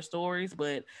always in their stories,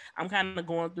 but I'm kind of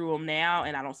going through them now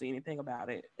and I don't see anything about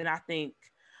it. And I think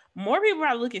more people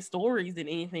probably look at stories than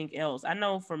anything else. I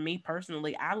know for me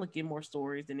personally, I look at more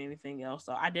stories than anything else.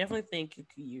 So I definitely think you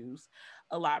could use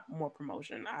a lot more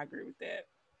promotion. I agree with that.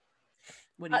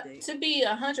 What do you think? To be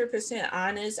 100%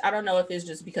 honest, I don't know if it's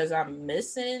just because I'm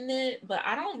missing it, but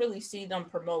I don't really see them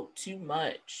promote too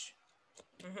much.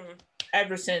 Mm-hmm.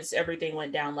 Ever since everything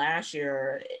went down last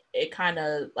year, it kind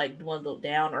of like dwindled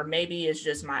down, or maybe it's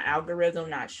just my algorithm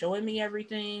not showing me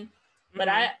everything. But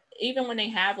I even when they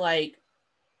have like,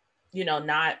 you know,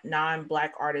 not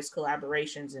non-black artist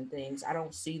collaborations and things, I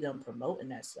don't see them promoting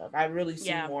that stuff. I really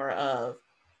see more of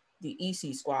the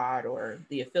EC squad or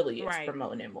the affiliates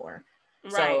promoting it more.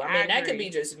 So I mean that could be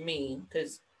just me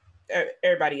because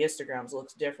everybody Instagrams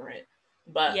looks different.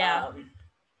 But yeah.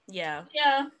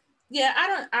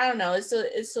 I don't know.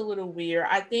 It's a little weird.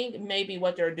 I think maybe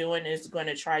what they're doing is going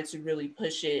to try to really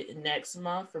push it next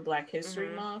month for Black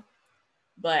History Month.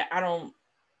 But I don't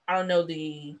know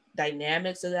the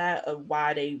dynamics of that, of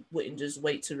why they wouldn't just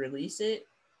wait to release it.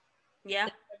 In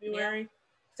February.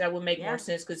 That would make more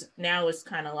sense because now it's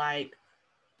kind of like,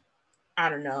 I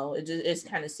don't know. It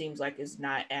kind of seems like it's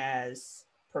not as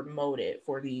promoted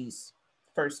for these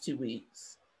first 2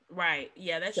 weeks. Right.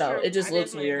 Yeah, that's so true. It just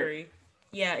looks weird. Agree.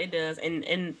 Yeah, it does.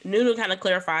 And Nunu kind of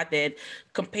clarified that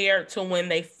compared to when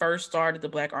they first started the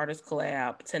Black Artist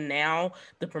Collab to now,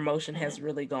 the promotion has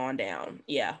really gone down.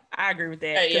 Yeah, I agree with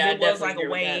that. Because it was like a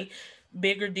way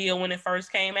bigger deal when it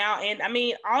first came out. And I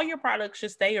mean, all your products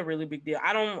should stay a really big deal.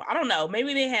 I don't know.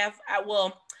 Maybe they have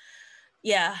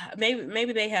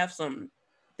maybe they have some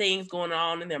things going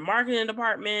on in their marketing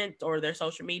department or their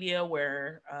social media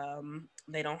where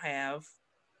they don't have,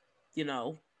 you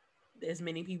know, as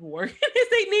many people working as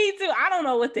they need to. I don't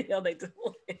know what the hell they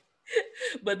doing.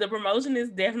 But the promotion is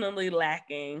definitely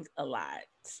lacking a lot.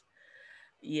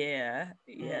 Yeah.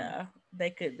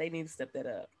 They need to step that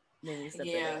up.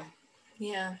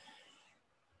 Yeah.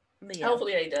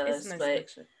 Hopefully they does.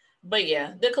 But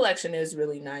yeah, the collection is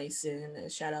really nice,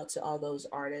 and shout out to all those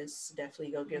artists. Definitely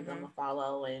go give them a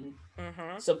follow and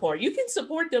support. You can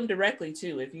support them directly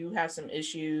too if you have some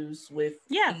issues with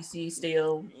EC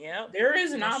still. Yeah, there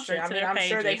is an option. I mean, I'm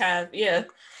sure they have. Yeah,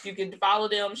 you can follow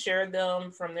them, share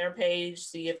them from their page,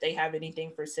 see if they have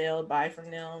anything for sale, buy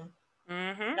from them.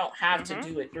 You don't have to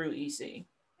do it through EC.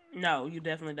 No, you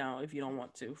definitely don't if you don't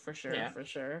want to. For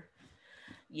sure.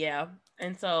 Yeah.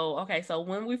 And so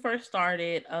when we first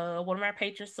started, one of our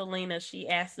patrons, Selena, she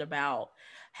asked about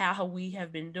how we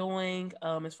have been doing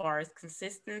as far as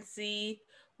consistency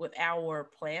with our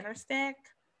planner stack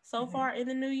so far in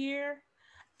the new year.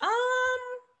 I've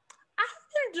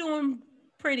been doing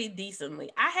pretty decently.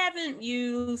 I haven't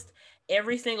used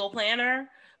every single planner,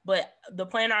 but the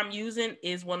planner I'm using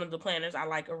is one of the planners I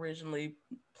like originally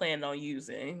planned on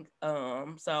using.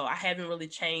 So I haven't really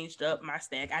changed up my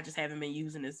stack. I just haven't been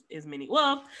using as many.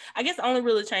 Well, I guess the only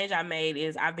really change I made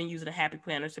is I've been using a Happy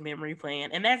Planner to memory plan,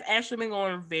 and that's actually been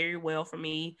going very well for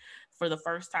me for the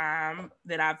first time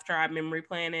that I've tried memory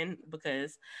planning,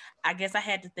 because I guess I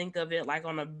had to think of it like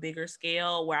on a bigger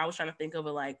scale, where I was trying to think of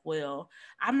it like, well,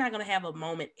 I'm not going to have a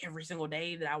moment every single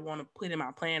day that I want to put in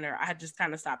my planner. I just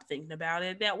kind of stopped thinking about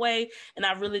it that way. And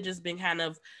I've really just been kind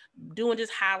of doing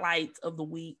just highlights of the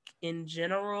week in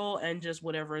general, and just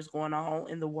whatever is going on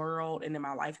in the world and in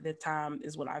my life at that time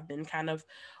is what I've been kind of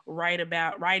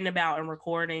writing about and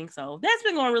recording. So that's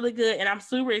been going really good. And I'm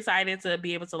super excited to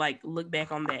be able to like look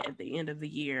back on that at the end of the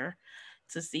year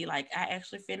to see like I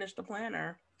actually finished the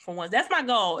planner for once. That's my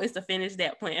goal, is to finish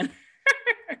that planner.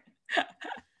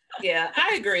 Yeah,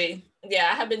 I agree. Yeah,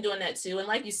 I have been doing that too. And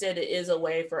like you said, it is a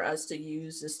way for us to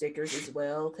use the stickers as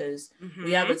well, because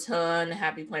we have a ton of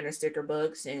Happy Planner sticker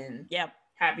books, and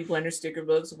Happy Planner sticker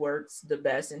books works the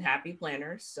best in Happy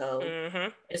Planners. So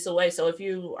it's a way. So if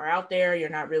you are out there, you're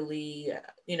not really,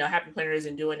 Happy Planner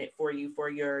isn't doing it for you for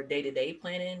your day-to-day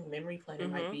planning, memory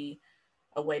planning might be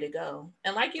a way to go.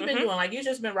 And like you've been doing, like you've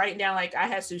just been writing down, like I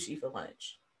had sushi for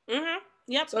lunch.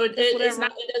 Yep. So it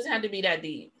doesn't have to be that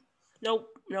deep.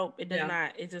 Nope, it does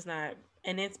not. It does not.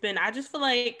 And I just feel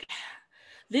like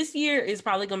this year is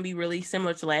probably going to be really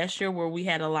similar to last year, where we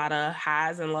had a lot of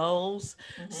highs and lows.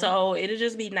 So it'll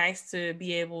just be nice to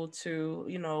be able to,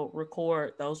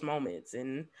 record those moments.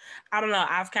 And I don't know,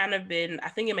 I've kind of been, I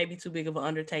think it may be too big of an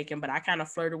undertaking, but I kind of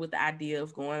flirted with the idea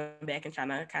of going back and trying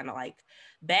to kind of like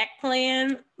back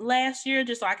plan last year,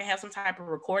 just so I can have some type of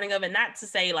recording of it. Not to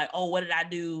say like, oh, what did I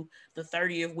do the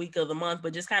 30th week of the month,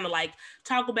 but just kind of like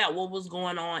talk about what was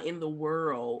going on in the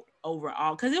world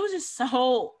overall, because it was just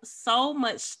so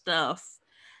much stuff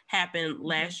happened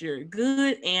last year,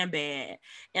 good and bad.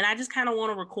 And I just kind of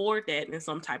want to record that in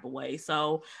some type of way.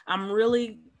 So I'm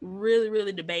really, really,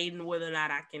 really debating whether or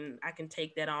not I can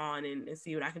take that on and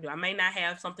see what I can do. I may not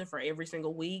have something for every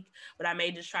single week, but I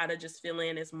may just try to just fill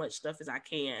in as much stuff as I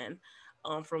can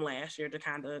from last year to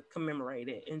kind of commemorate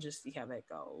it and just see how that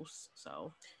goes.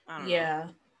 So I don't know.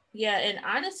 Yeah, and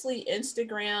honestly,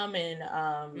 Instagram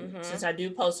and since I do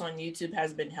post on YouTube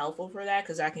has been helpful for that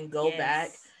because I can go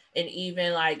back and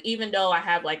even though I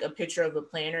have like a picture of a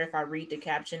planner, if I read the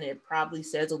caption, it probably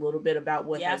says a little bit about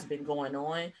what has been going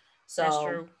on. So that's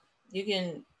true. You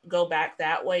can go back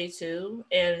that way too.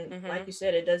 And like you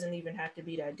said, it doesn't even have to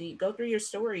be that deep. Go through your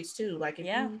stories too. Like if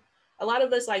you, a lot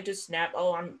of us like just snap,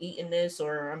 oh, I'm eating this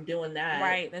or I'm doing that.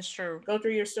 Right, that's true. Go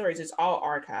through your stories. It's all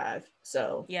archived.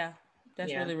 So yeah.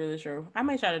 That's really, really true. I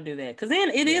might try to do that because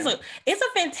then it's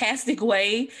a fantastic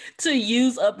way to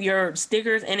use up your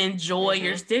stickers and enjoy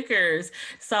your stickers.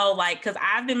 So like, because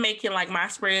I've been making like my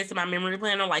spreads and my memory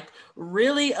planner like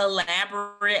really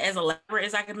elaborate as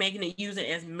I can make it, using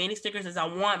as many stickers as I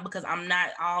want because I'm not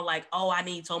all like, oh, I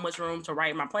need so much room to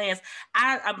write my plans.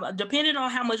 I'm depending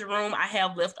on how much room I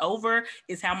have left over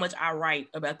is how much I write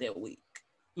about that week.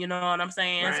 You know what I'm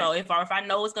saying? Right. So if I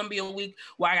know it's going to be a week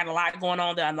where I got a lot going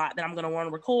on that I'm going to want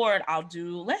to record, I'll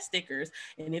do less stickers.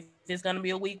 And if it's going to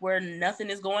be a week where nothing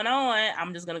is going on,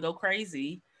 I'm just going to go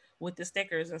crazy with the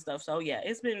stickers and stuff. So yeah,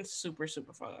 it's been super,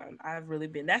 super fun.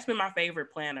 That's been my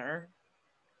favorite planner.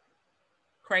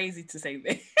 Crazy to say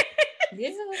that.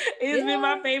 It's been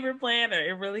my favorite planner.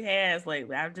 It really has.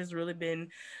 Like I've just really been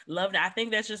loved it. I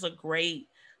think that's just a great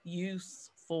use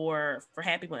for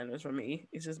happy planners for me.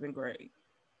 It's just been great.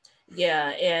 Yeah,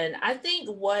 and I think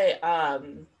what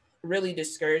really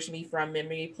discouraged me from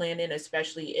memory planning,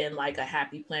 especially in like a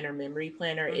happy planner memory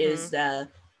planner, is the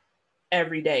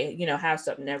every day, have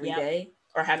something every day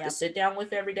or have to sit down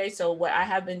with every day. So what I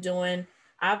have been doing,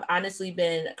 I've honestly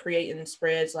been creating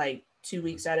spreads like 2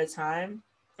 weeks at a time.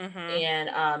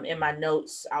 And in my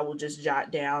notes, I will just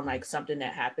jot down like something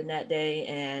that happened that day,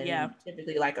 and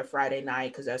typically like a Friday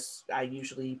night because I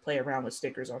usually play around with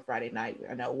stickers on Friday night.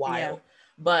 I know, wild.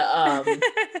 But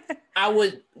I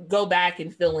would go back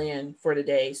and fill in for the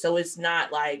day. So it's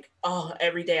not like, oh,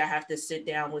 every day I have to sit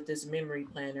down with this memory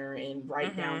planner and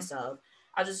write down stuff.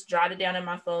 I just jot it down in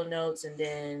my phone notes and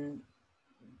then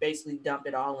basically dump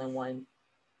it all in one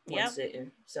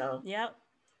sitting. So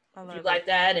if you like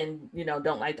that and,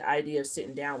 don't like the idea of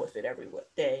sitting down with it every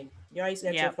day, you always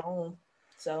got your phone.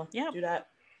 So do that.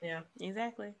 Yeah,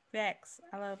 exactly. Facts.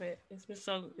 I love it. It's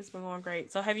been going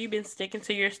great. So have you been sticking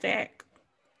to your stack?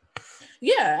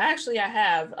 Yeah, actually I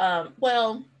have.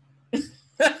 Well,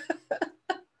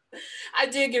 I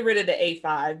did get rid of the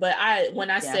A5, but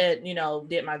when I said,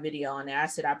 did my video on it, I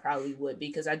said I probably would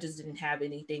because I just didn't have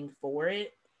anything for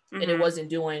it and it wasn't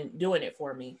doing it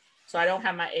for me. So I don't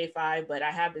have my A5, but I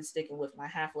have been sticking with my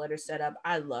half letter setup.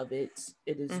 I love it.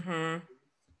 It is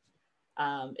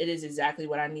it is exactly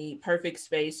what I need. Perfect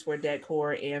space for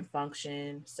decor and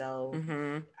function. So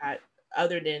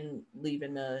other than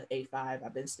leaving the A5,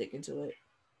 I've been sticking to it.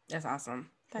 That's awesome.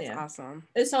 That's awesome.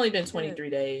 It's only been 23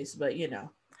 days, but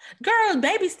Girl,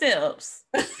 baby steps.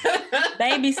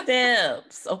 Baby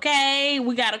steps. Okay.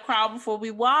 We got to crawl before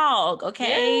we walk.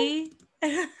 Okay.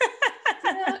 Yeah,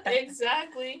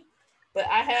 exactly. But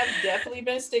I have definitely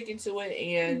been sticking to it,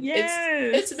 and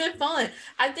it's been fun.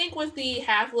 I think with the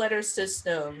half letter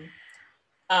system,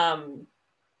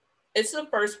 it's the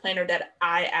first planner that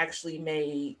I actually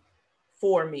made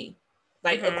for me.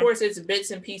 Like, of course, it's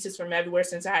bits and pieces from everywhere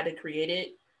since I had to create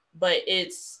it, but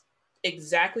it's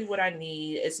exactly what I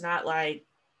need. It's not like,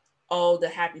 oh, the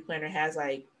happy planner has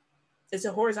like, it's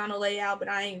a horizontal layout, but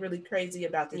I ain't really crazy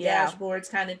about the dashboards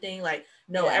kind of thing. Like,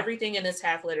 no, everything in this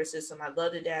half letter system. I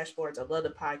love the dashboards. I love the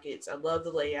pockets. I love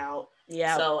the layout.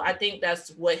 Yeah. So I think that's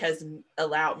what has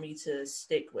allowed me to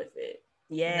stick with it.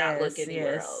 Yeah. Not look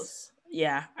anywhere else.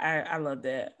 Yeah, I love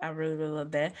that. I really, really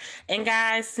love that. And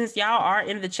guys, since y'all are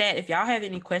in the chat, if y'all have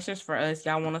any questions for us,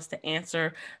 y'all want us to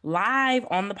answer live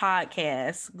on the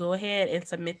podcast, go ahead and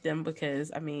submit them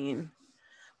because,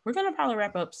 we're going to probably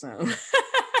wrap up soon.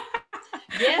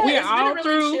 Yeah, we're all really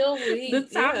through chill week. The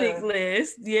topic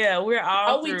list. Yeah, we're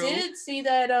all through. We did see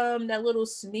that that little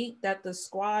sneak that the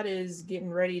squad is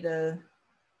getting ready to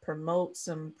promote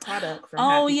some product from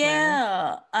Happy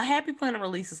Planner. A Happy Planner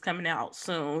release is coming out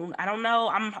soon. I don't know.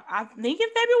 I'm thinking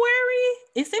February.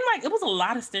 It seemed like it was a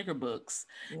lot of sticker books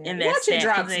in that. Watch it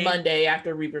drops Monday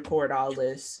after we record all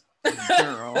this.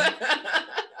 Girl.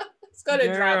 It's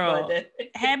gonna drop Monday.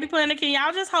 Happy Planner, can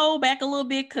y'all just hold back a little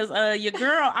bit? Cause your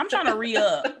girl, I'm trying to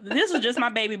re-up. This was just my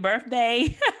baby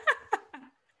birthday.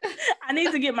 I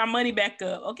need to get my money back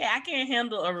up. Okay, I can't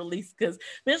handle a release because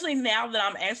especially now that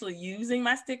I'm actually using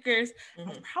my stickers, I'm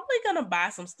probably gonna buy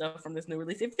some stuff from this new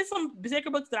release. If it's some sticker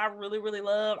books that I really, really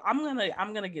love, I'm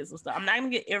gonna get some stuff. I'm not gonna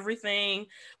get everything,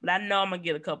 but I know I'm gonna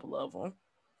get a couple of them.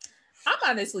 I'm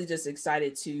honestly just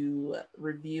excited to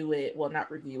review it. Well,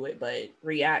 not review it, but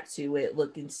react to it,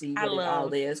 look and see what it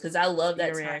all is. Because I love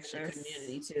that time in the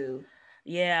community too.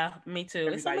 Yeah, me too.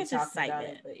 Everybody it's so much talking about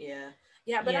it, but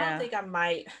yeah, but I don't think I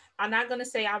might. I'm not gonna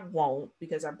say I won't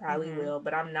because I probably will,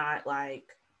 but I'm not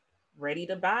like ready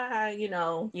to buy. Ready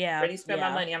to spend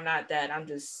my money. I'm not that. I'm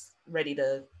just ready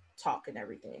to talk and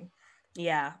everything.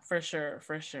 Yeah, for sure,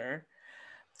 for sure.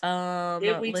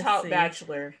 Did we talk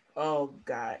Bachelor? Oh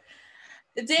God.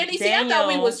 Danny, see, I thought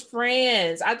we was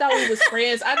friends. I thought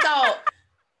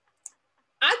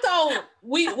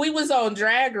we was on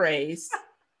Drag Race.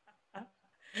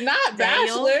 Not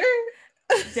Bachelor.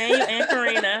 Daniel and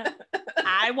Karina.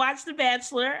 I watched The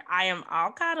Bachelor. I am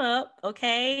all caught up.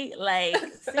 Okay. Like,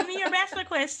 send me your Bachelor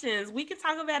questions. We can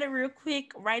talk about it real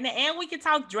quick right now. And we can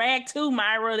talk drag too,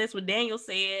 Myra. That's what Daniel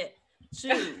said.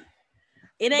 Shoot.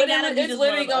 It ain't gotta be. It's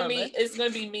literally gonna be. It's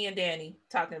gonna be me and Danny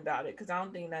talking about it because I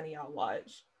don't think none of y'all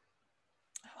watch.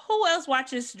 Who else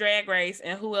watches Drag Race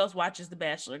and who else watches The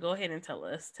Bachelor? Go ahead and tell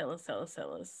us. Tell us.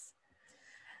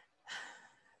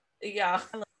 Yeah,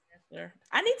 I love The Bachelor.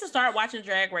 I need to start watching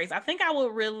Drag Race. I think I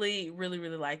would really, really,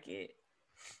 really like it.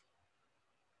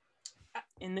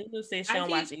 And Nunu says she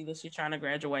don't watch either. She's trying to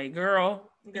graduate.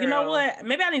 Girl, you know what?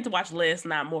 Maybe I need to watch less,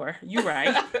 not more. You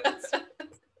right.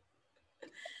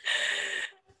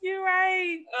 You're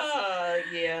right.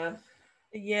 Yeah.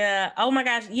 Yeah. Oh my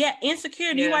gosh. Yeah.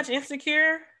 Insecure. Do you watch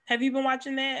Insecure? Have you been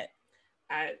watching that?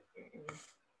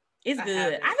 It's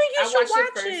good. I think you should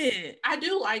watch it. I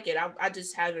do like it. I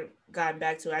just haven't gotten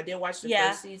back to it. I did watch the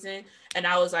first season and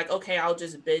I was like, okay, I'll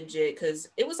just binge it because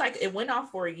it was like it went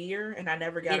off for a year and I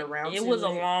never got around to it. It was a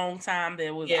long time that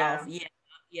it was off.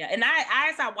 Yeah. And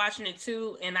I stopped watching it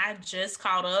too, and I just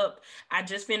caught up. I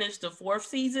just finished the 4th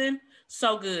season.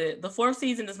 So good. The 4th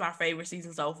season is my favorite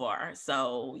season so far.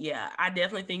 So yeah, I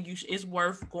definitely think it's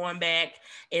worth going back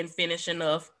and finishing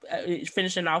off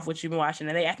what you've been watching.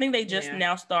 And I think they just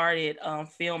now started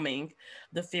filming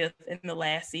the 5th and the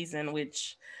last season,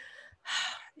 which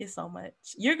is so much.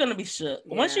 You're gonna be shook.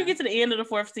 Once you get to the end of the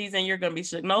 4th season, you're gonna be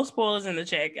shook. No spoilers in the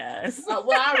chat, guys.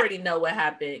 Well, I already know what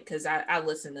happened because I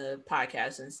listen to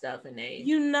podcasts and stuff, and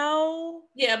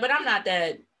yeah, but I'm not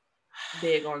that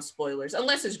big on spoilers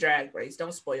unless it's Drag Race.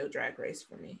 Don't spoil Drag Race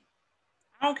for me.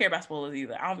 I don't care about spoilers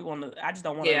either. I just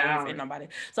don't want to offend nobody.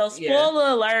 So spoiler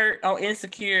alert on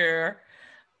Insecure.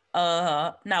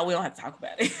 No, we don't have to talk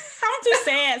about it. I'm too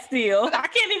sad still. I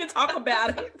can't even talk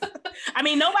about it. I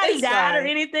mean, nobody died or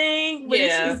anything, but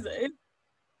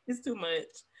it's too much.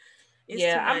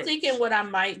 I'm thinking what I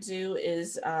might do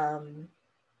is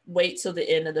wait till the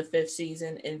end of the 5th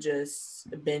season and just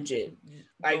binge it,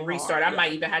 like restart. I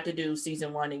might even have to do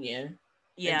season 1 again.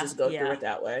 And just go through it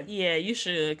that way. Yeah, you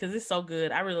should, because it's so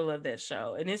good. I really love that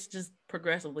show, and it's just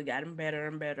progressively gotten better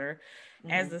and better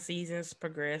as the seasons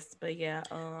progress. But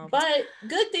but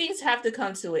good things have to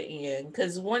come to an end,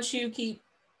 because once you keep,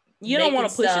 you don't want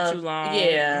to push it too long.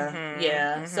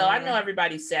 So I know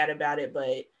everybody's sad about it,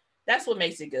 but that's what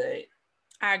makes it good.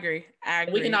 I agree.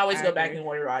 We can always go back and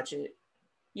watch it.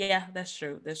 Yeah, that's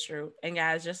true. And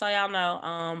guys, just so y'all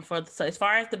know, so as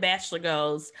far as The Bachelor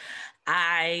goes,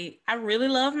 I really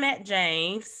love Matt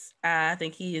James. I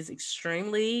think he is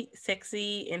extremely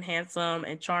sexy and handsome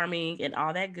and charming and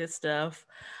all that good stuff.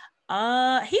 He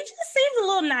just seems a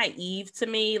little naive to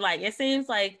me. Like, it seems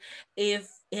like if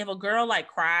a girl like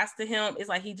cries to him, it's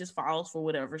like he just falls for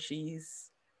whatever she's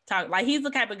talking. Like, he's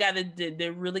the type of guy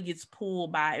that really gets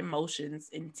pulled by emotions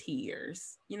and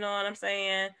tears. You know what I'm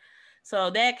saying?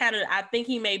 So that kind of, I think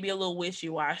he may be a little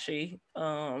wishy-washy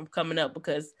coming up,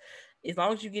 because as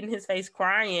long as you get in his face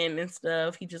crying and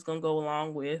stuff, he's just gonna go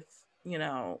along with,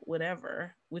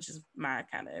 whatever, which is my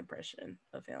kind of impression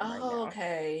of him right now.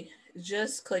 Okay.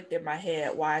 Just clicked in my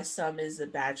head why some is the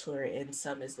Bachelor and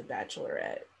some is the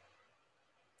Bachelorette.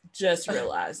 Just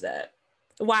realized that.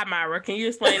 Why, Myra? Can you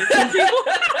explain it to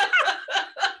people?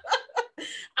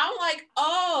 I'm like,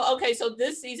 oh, okay, so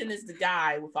this season is the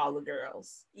guy with all the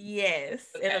girls. Yes.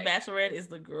 Okay. And the Bachelorette is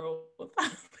the girl with all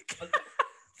the girls.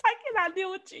 I cannot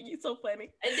deal with you. You're so funny.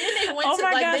 And then they went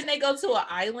didn't they go to an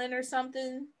island or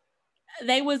something?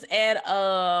 They was at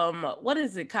what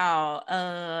is it called?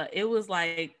 It was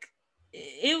like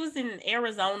It was in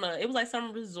Arizona. It was like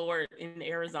some resort in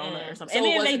Arizona or something. So and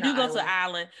then they do go island. to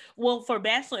island. Well, for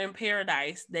Bachelor in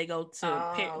Paradise, they go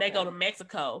to they go to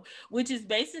Mexico, which is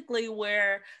basically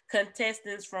where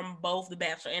contestants from both the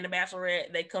Bachelor and the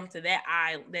Bachelorette, they come to that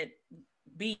island, that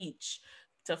beach,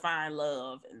 to find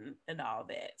love and all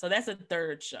that. So that's a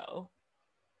third show.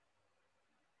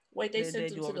 Wait, they sent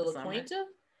them to the La Quinta?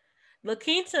 La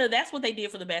Quinta, that's what they did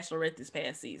for the Bachelorette this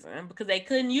past season, because they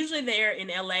couldn't. Usually they're in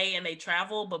LA and they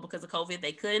travel, but because of COVID,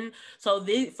 they couldn't. So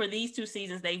for these 2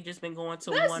 seasons, they've just been going to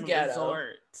one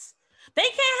resort. They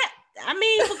can't. I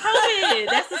mean, for COVID,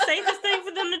 that's the safest thing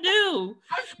for them to do.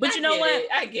 But you know what?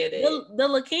 I get it. The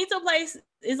La Quinta place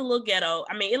is a little ghetto.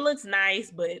 I mean, it looks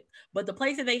nice, but the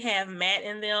place that they have Matt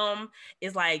in them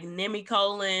is like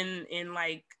Nemacolin in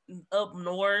like up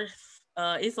north.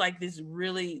 It's like this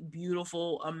really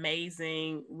beautiful,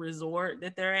 amazing resort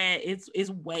that they're at.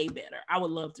 It's way better. I would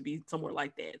love to be somewhere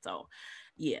like that. So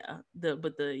yeah, the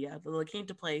La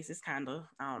Quinta place is kind of,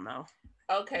 I don't know.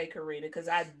 Okay, Karina, because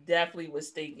I definitely was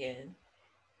thinking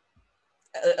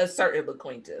a certain La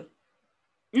Quinta.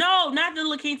 No, not the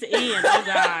La Quinta Inn. Oh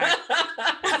God. Not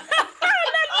the La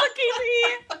Quinta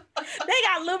Inn. They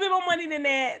got a little bit more money than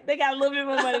that.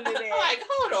 Like,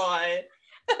 hold on.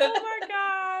 Oh my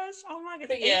gosh. Oh my god.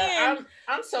 Yeah,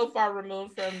 I'm so far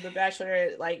removed from The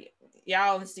Bachelor. Like,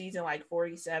 y'all in season like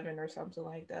 47 or something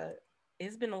like that.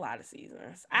 It's been a lot of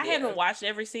seasons. I haven't watched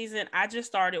every season. I just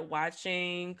started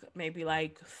watching maybe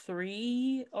like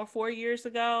 3 or 4 years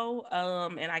ago.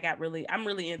 And I'm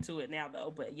really into it now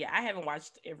though. But yeah, I haven't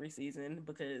watched every season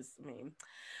because, I mean,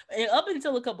 and up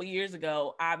until a couple years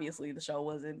ago, obviously the show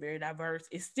wasn't very diverse.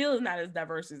 It still is not as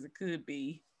diverse as it could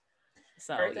be.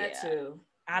 So heard that too.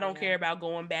 I don't care about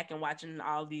going back and watching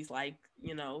all these, like,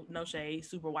 you know, no shade,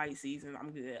 super white seasons.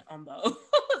 I'm good on those.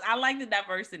 I like the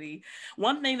diversity.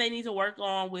 One thing they need to work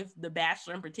on with The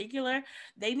Bachelor in particular,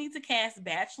 they need to cast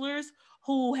bachelors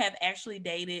who have actually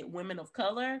dated women of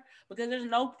color, because there's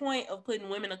no point of putting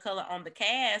women of color on the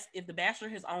cast if the Bachelor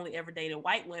has only ever dated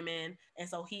white women, and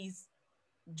so he's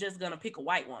just gonna pick a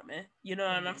white woman, you know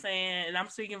what I'm saying? And I'm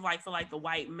speaking like for like the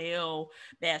white male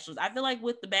bachelors. I feel like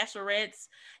with the Bachelorettes,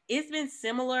 it's been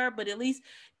similar, but at least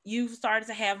you've started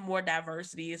to have more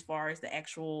diversity as far as the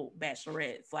actual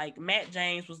bachelorettes. Like Matt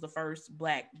James was the first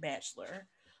Black bachelor,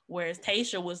 whereas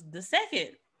Tayshia was the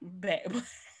second Black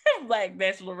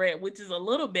bachelorette, which is a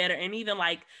little better. And even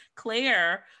like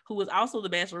Claire, who was also the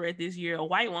Bachelorette this year, a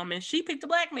white woman, she picked a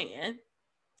Black man.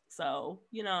 So,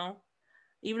 you know,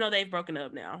 even though they've broken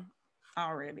up now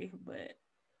already, but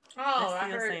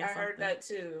I heard that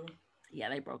too. Yeah,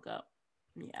 they broke up.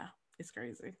 Yeah, it's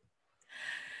crazy.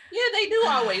 Yeah, they do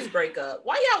always break up.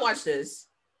 Why y'all watch this?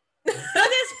 Because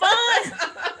it's fun.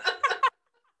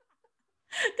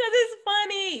 Because it's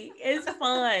funny. It's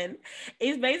fun.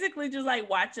 It's basically just like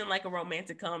watching like a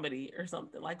romantic comedy or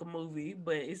something, like a movie,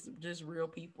 but it's just real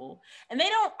people. And they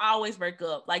don't always break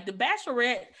up. Like The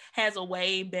Bachelorette has a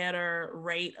way better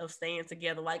rate of staying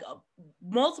together. Like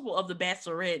multiple of the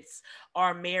Bachelorettes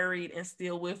are married and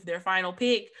still with their final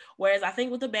pick. Whereas I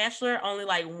think with The Bachelor, only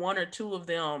like 1 or 2 of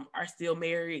them are still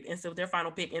married and still with their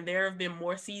final pick. And there have been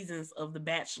more seasons of The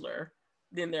Bachelor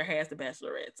than there has The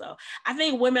Bachelorette. So I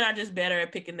think women are just better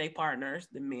at picking their partners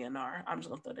than men are. I'm just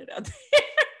gonna throw that out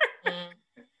there.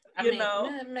 I mean,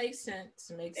 it makes sense.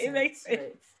 It makes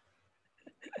sense.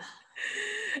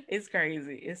 It's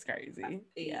crazy.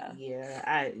 Yeah.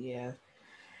 I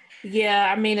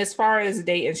mean, as far as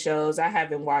dating shows, I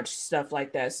haven't watched stuff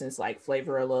like that since like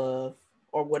Flavor of Love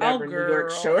or whatever New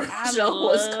York show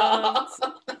was called.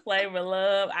 Flavor of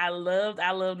Love. I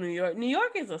love New York. New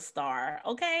York is a star,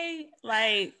 okay?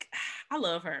 Like, I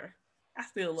love her. I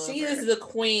still love her. She is the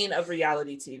queen of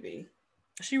reality TV.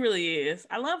 She really is.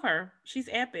 I love her. She's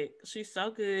epic. She's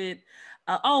so good.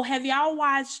 Have y'all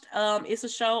watched, it's a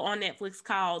show on Netflix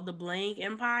called The Bling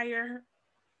Empire?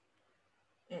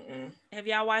 Have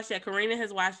y'all watched that? Karina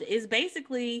has watched it. It's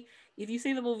basically, if you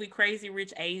see the movie Crazy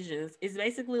Rich Asians, it's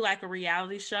basically like a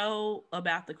reality show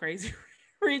about the crazy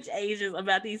rich Asians,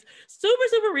 about these super,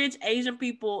 super rich Asian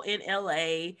people in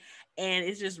LA. And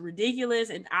it's just ridiculous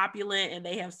and opulent, and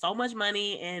they have so much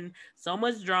money and so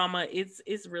much drama.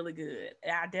 It's really good.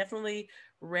 I definitely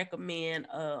recommend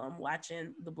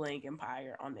watching The Bling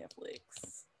Empire on Netflix.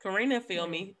 Karina feel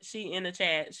me. She in the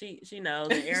chat. She knows.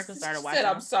 And Erica started watching. Said,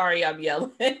 I'm sorry, I'm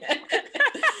yelling. Yeah,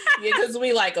 because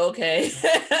we like, okay.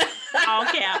 All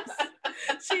caps.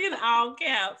 She in all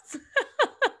caps.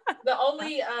 The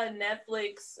only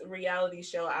Netflix reality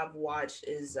show I've watched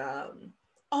is I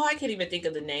can't even think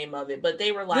of the name of it, but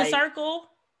they were like The Circle.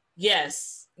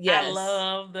 Yes. I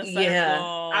love the circle. Yeah,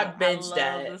 I binged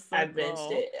that. I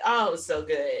binged it. Oh, it was so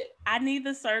good. I need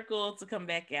the circle to come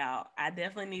back out. I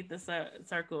definitely need the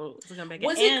circle to come back out.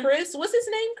 Was it Chris? Was his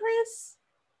name Chris?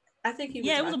 I think he was.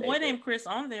 Yeah, it was a boy named Chris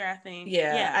on there, I think.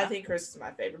 Yeah, I think Chris is my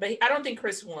favorite, but I don't think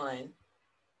Chris won.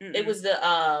 It was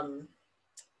the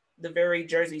very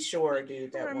Jersey Shore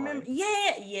dude that won.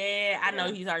 Yeah, I know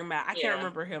who you're talking about. I can't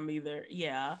remember him either.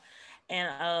 Yeah.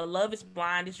 And Love is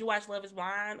Blind. Did you watch Love is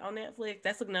Blind on Netflix?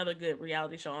 That's another good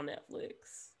reality show on Netflix.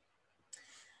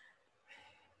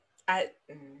 I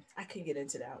couldn't get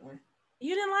into that one.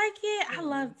 You didn't like it? I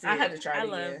loved it. I had to try it. I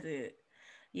loved it.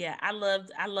 Yeah, I love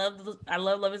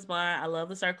Love is Blind. I love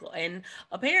The Circle. And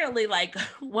apparently, like,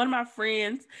 one of my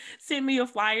friends sent me a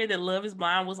flyer that Love is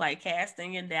Blind was like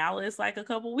casting in Dallas like a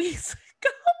couple weeks ago.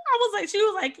 She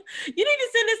was like, you need to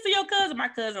send this to your cousin. My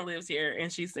cousin lives here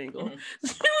and she's single. Mm-hmm.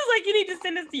 She was like, you need to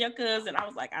send this to your cousin. I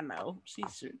was like, I know. She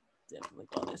should definitely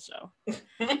go on this show.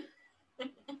 I'm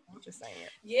just saying.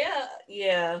 Yeah,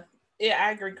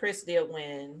 I agree. Chris did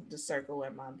win The Circle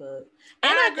in my book.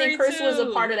 And I think Chris was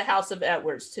a part of the House of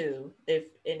Edwards too, if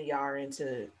any of y'all are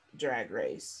into Drag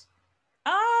Race.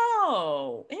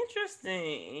 Oh,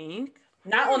 interesting.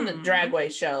 Not on the Drag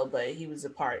Race show, but he was a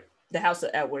part. The House of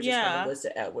Edwards is from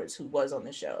Melissa Edwards, who was on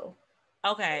the show.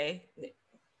 Okay.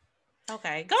 Go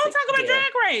and talk about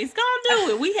Drag Race. Go and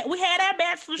do it. We had our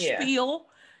bachelor spiel.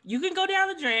 You can go down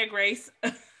the Drag Race.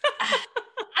 I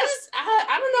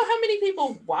don't know how many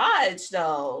people watch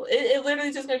though. It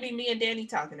literally just gonna be me and Danny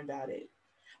talking about it.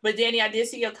 But Danny, I did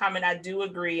see your comment. I do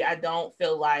agree. I don't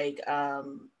feel like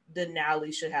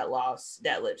Denali should have lost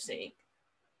that lip sync.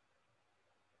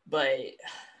 But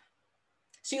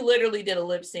she literally did a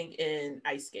lip sync in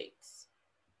Ice Skates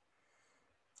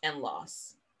and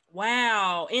lost.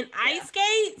 Wow. In Ice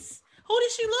Skates? Who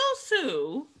did she lose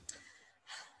to?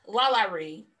 LaLa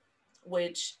Ri,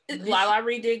 which LaLa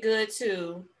Ri did good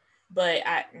too. But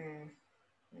I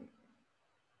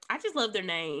just love their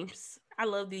names. I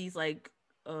love these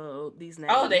these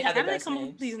names. Oh, they have the best names. Up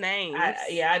with these names?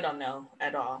 I don't know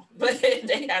at all, but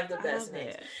they have the best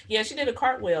names. Yeah, she did a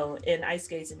cartwheel in Ice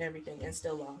Skates and everything, and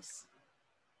still lost.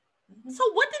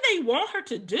 So what did they want her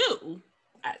to do?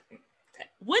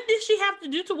 What did she have to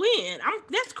do to win?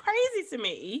 That's crazy to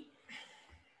me.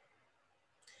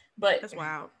 But that's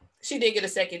wild. She did get a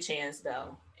second chance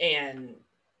though, and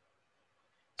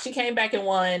she came back and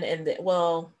won. And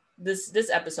this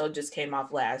episode just came off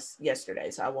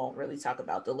yesterday, so I won't really talk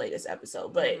about the latest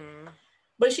episode.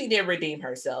 But she did redeem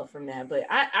herself from that. But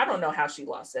I don't know how she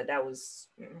lost that. That was,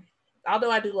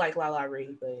 although I do like LaLa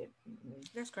Ri, but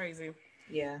that's crazy.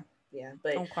 Yeah.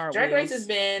 But Drag Race has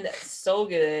been so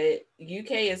good.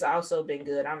 UK has also been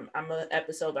good. I'm an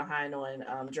episode behind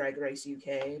on Drag Race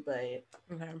UK, but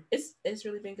it's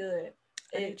really been good.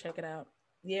 I need to check it out.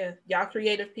 Yeah, y'all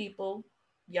creative people,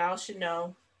 y'all should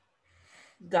know.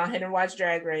 Go ahead and watch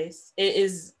Drag Race. It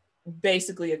is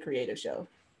basically a creative show.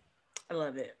 I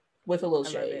love it. With a little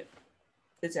shade.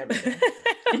 It's everything.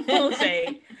 Little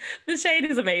shade. The shade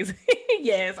is amazing.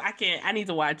 Yes, I need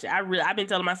to watch it. I've been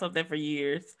telling myself that for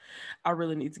years. I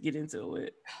really need to get into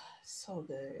it. So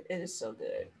good. It is so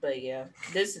good. But yeah,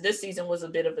 this season was a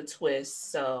bit of a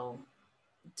twist. So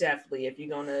definitely, if you're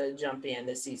gonna jump in,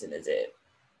 this season is it.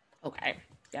 Okay.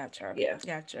 Gotcha. Yeah.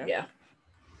 Gotcha. Yeah.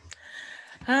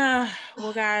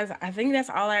 Well, guys, I think that's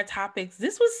all our topics.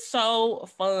 This was so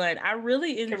fun. I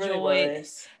really enjoyed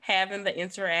having the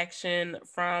interaction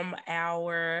from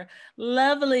our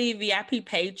lovely VIP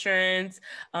patrons.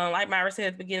 Like Myra said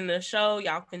at the beginning of the show,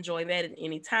 y'all can join that at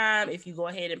any time. If you go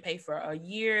ahead and pay for a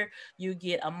year, you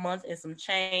get a month and some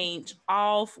change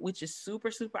off, which is super,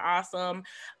 super awesome.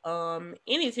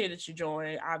 Any tier that you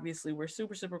join, obviously, we're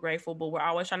super, super grateful, but we're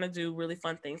always trying to do really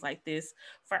fun things like this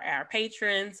for our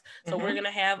patrons. So we're going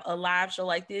to have a live show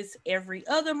like this every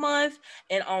other month,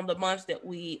 and on the months that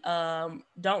we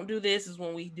don't do this is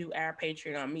when we do our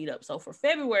Patreon meetup. So for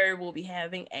February, we'll be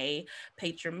having a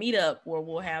Patreon meetup where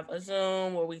we'll have a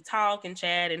Zoom where we talk and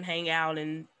chat and hang out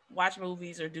and watch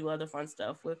movies or do other fun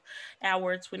stuff with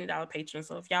our $20 patrons.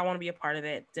 So if y'all want to be a part of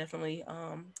that, definitely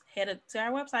head to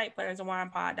our website,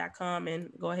 plannersandwinepod.com,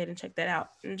 and go ahead and check that out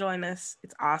and join us.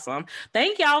 It's awesome.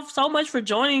 Thank y'all so much for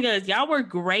joining us. Y'all were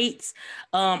great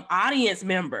audience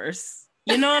members.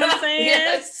 You know what I'm saying?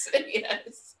 Yes.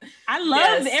 I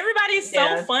love it. Everybody's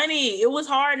so funny. It was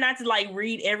hard not to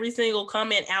read every single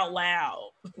comment out loud.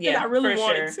 Yeah, I really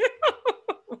wanted to.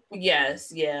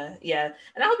 Yes, yeah.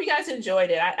 And I hope you guys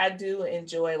enjoyed it. I do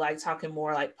enjoy talking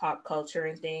more pop culture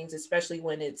and things, especially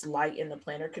when it's light in the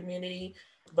planner community.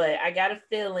 But I got a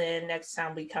feeling next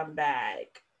time we come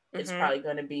back, it's probably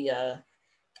going to be a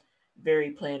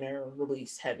very planner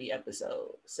release heavy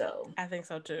episode. So I think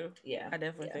so too. Yeah. I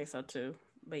definitely think so too.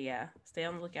 But yeah, stay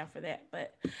on the lookout for that.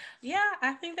 But yeah,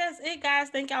 I think that's it, guys.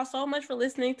 Thank y'all so much for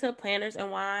listening to Planners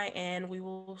and Wine, and we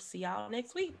will see y'all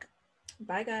next week.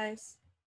 Bye, guys.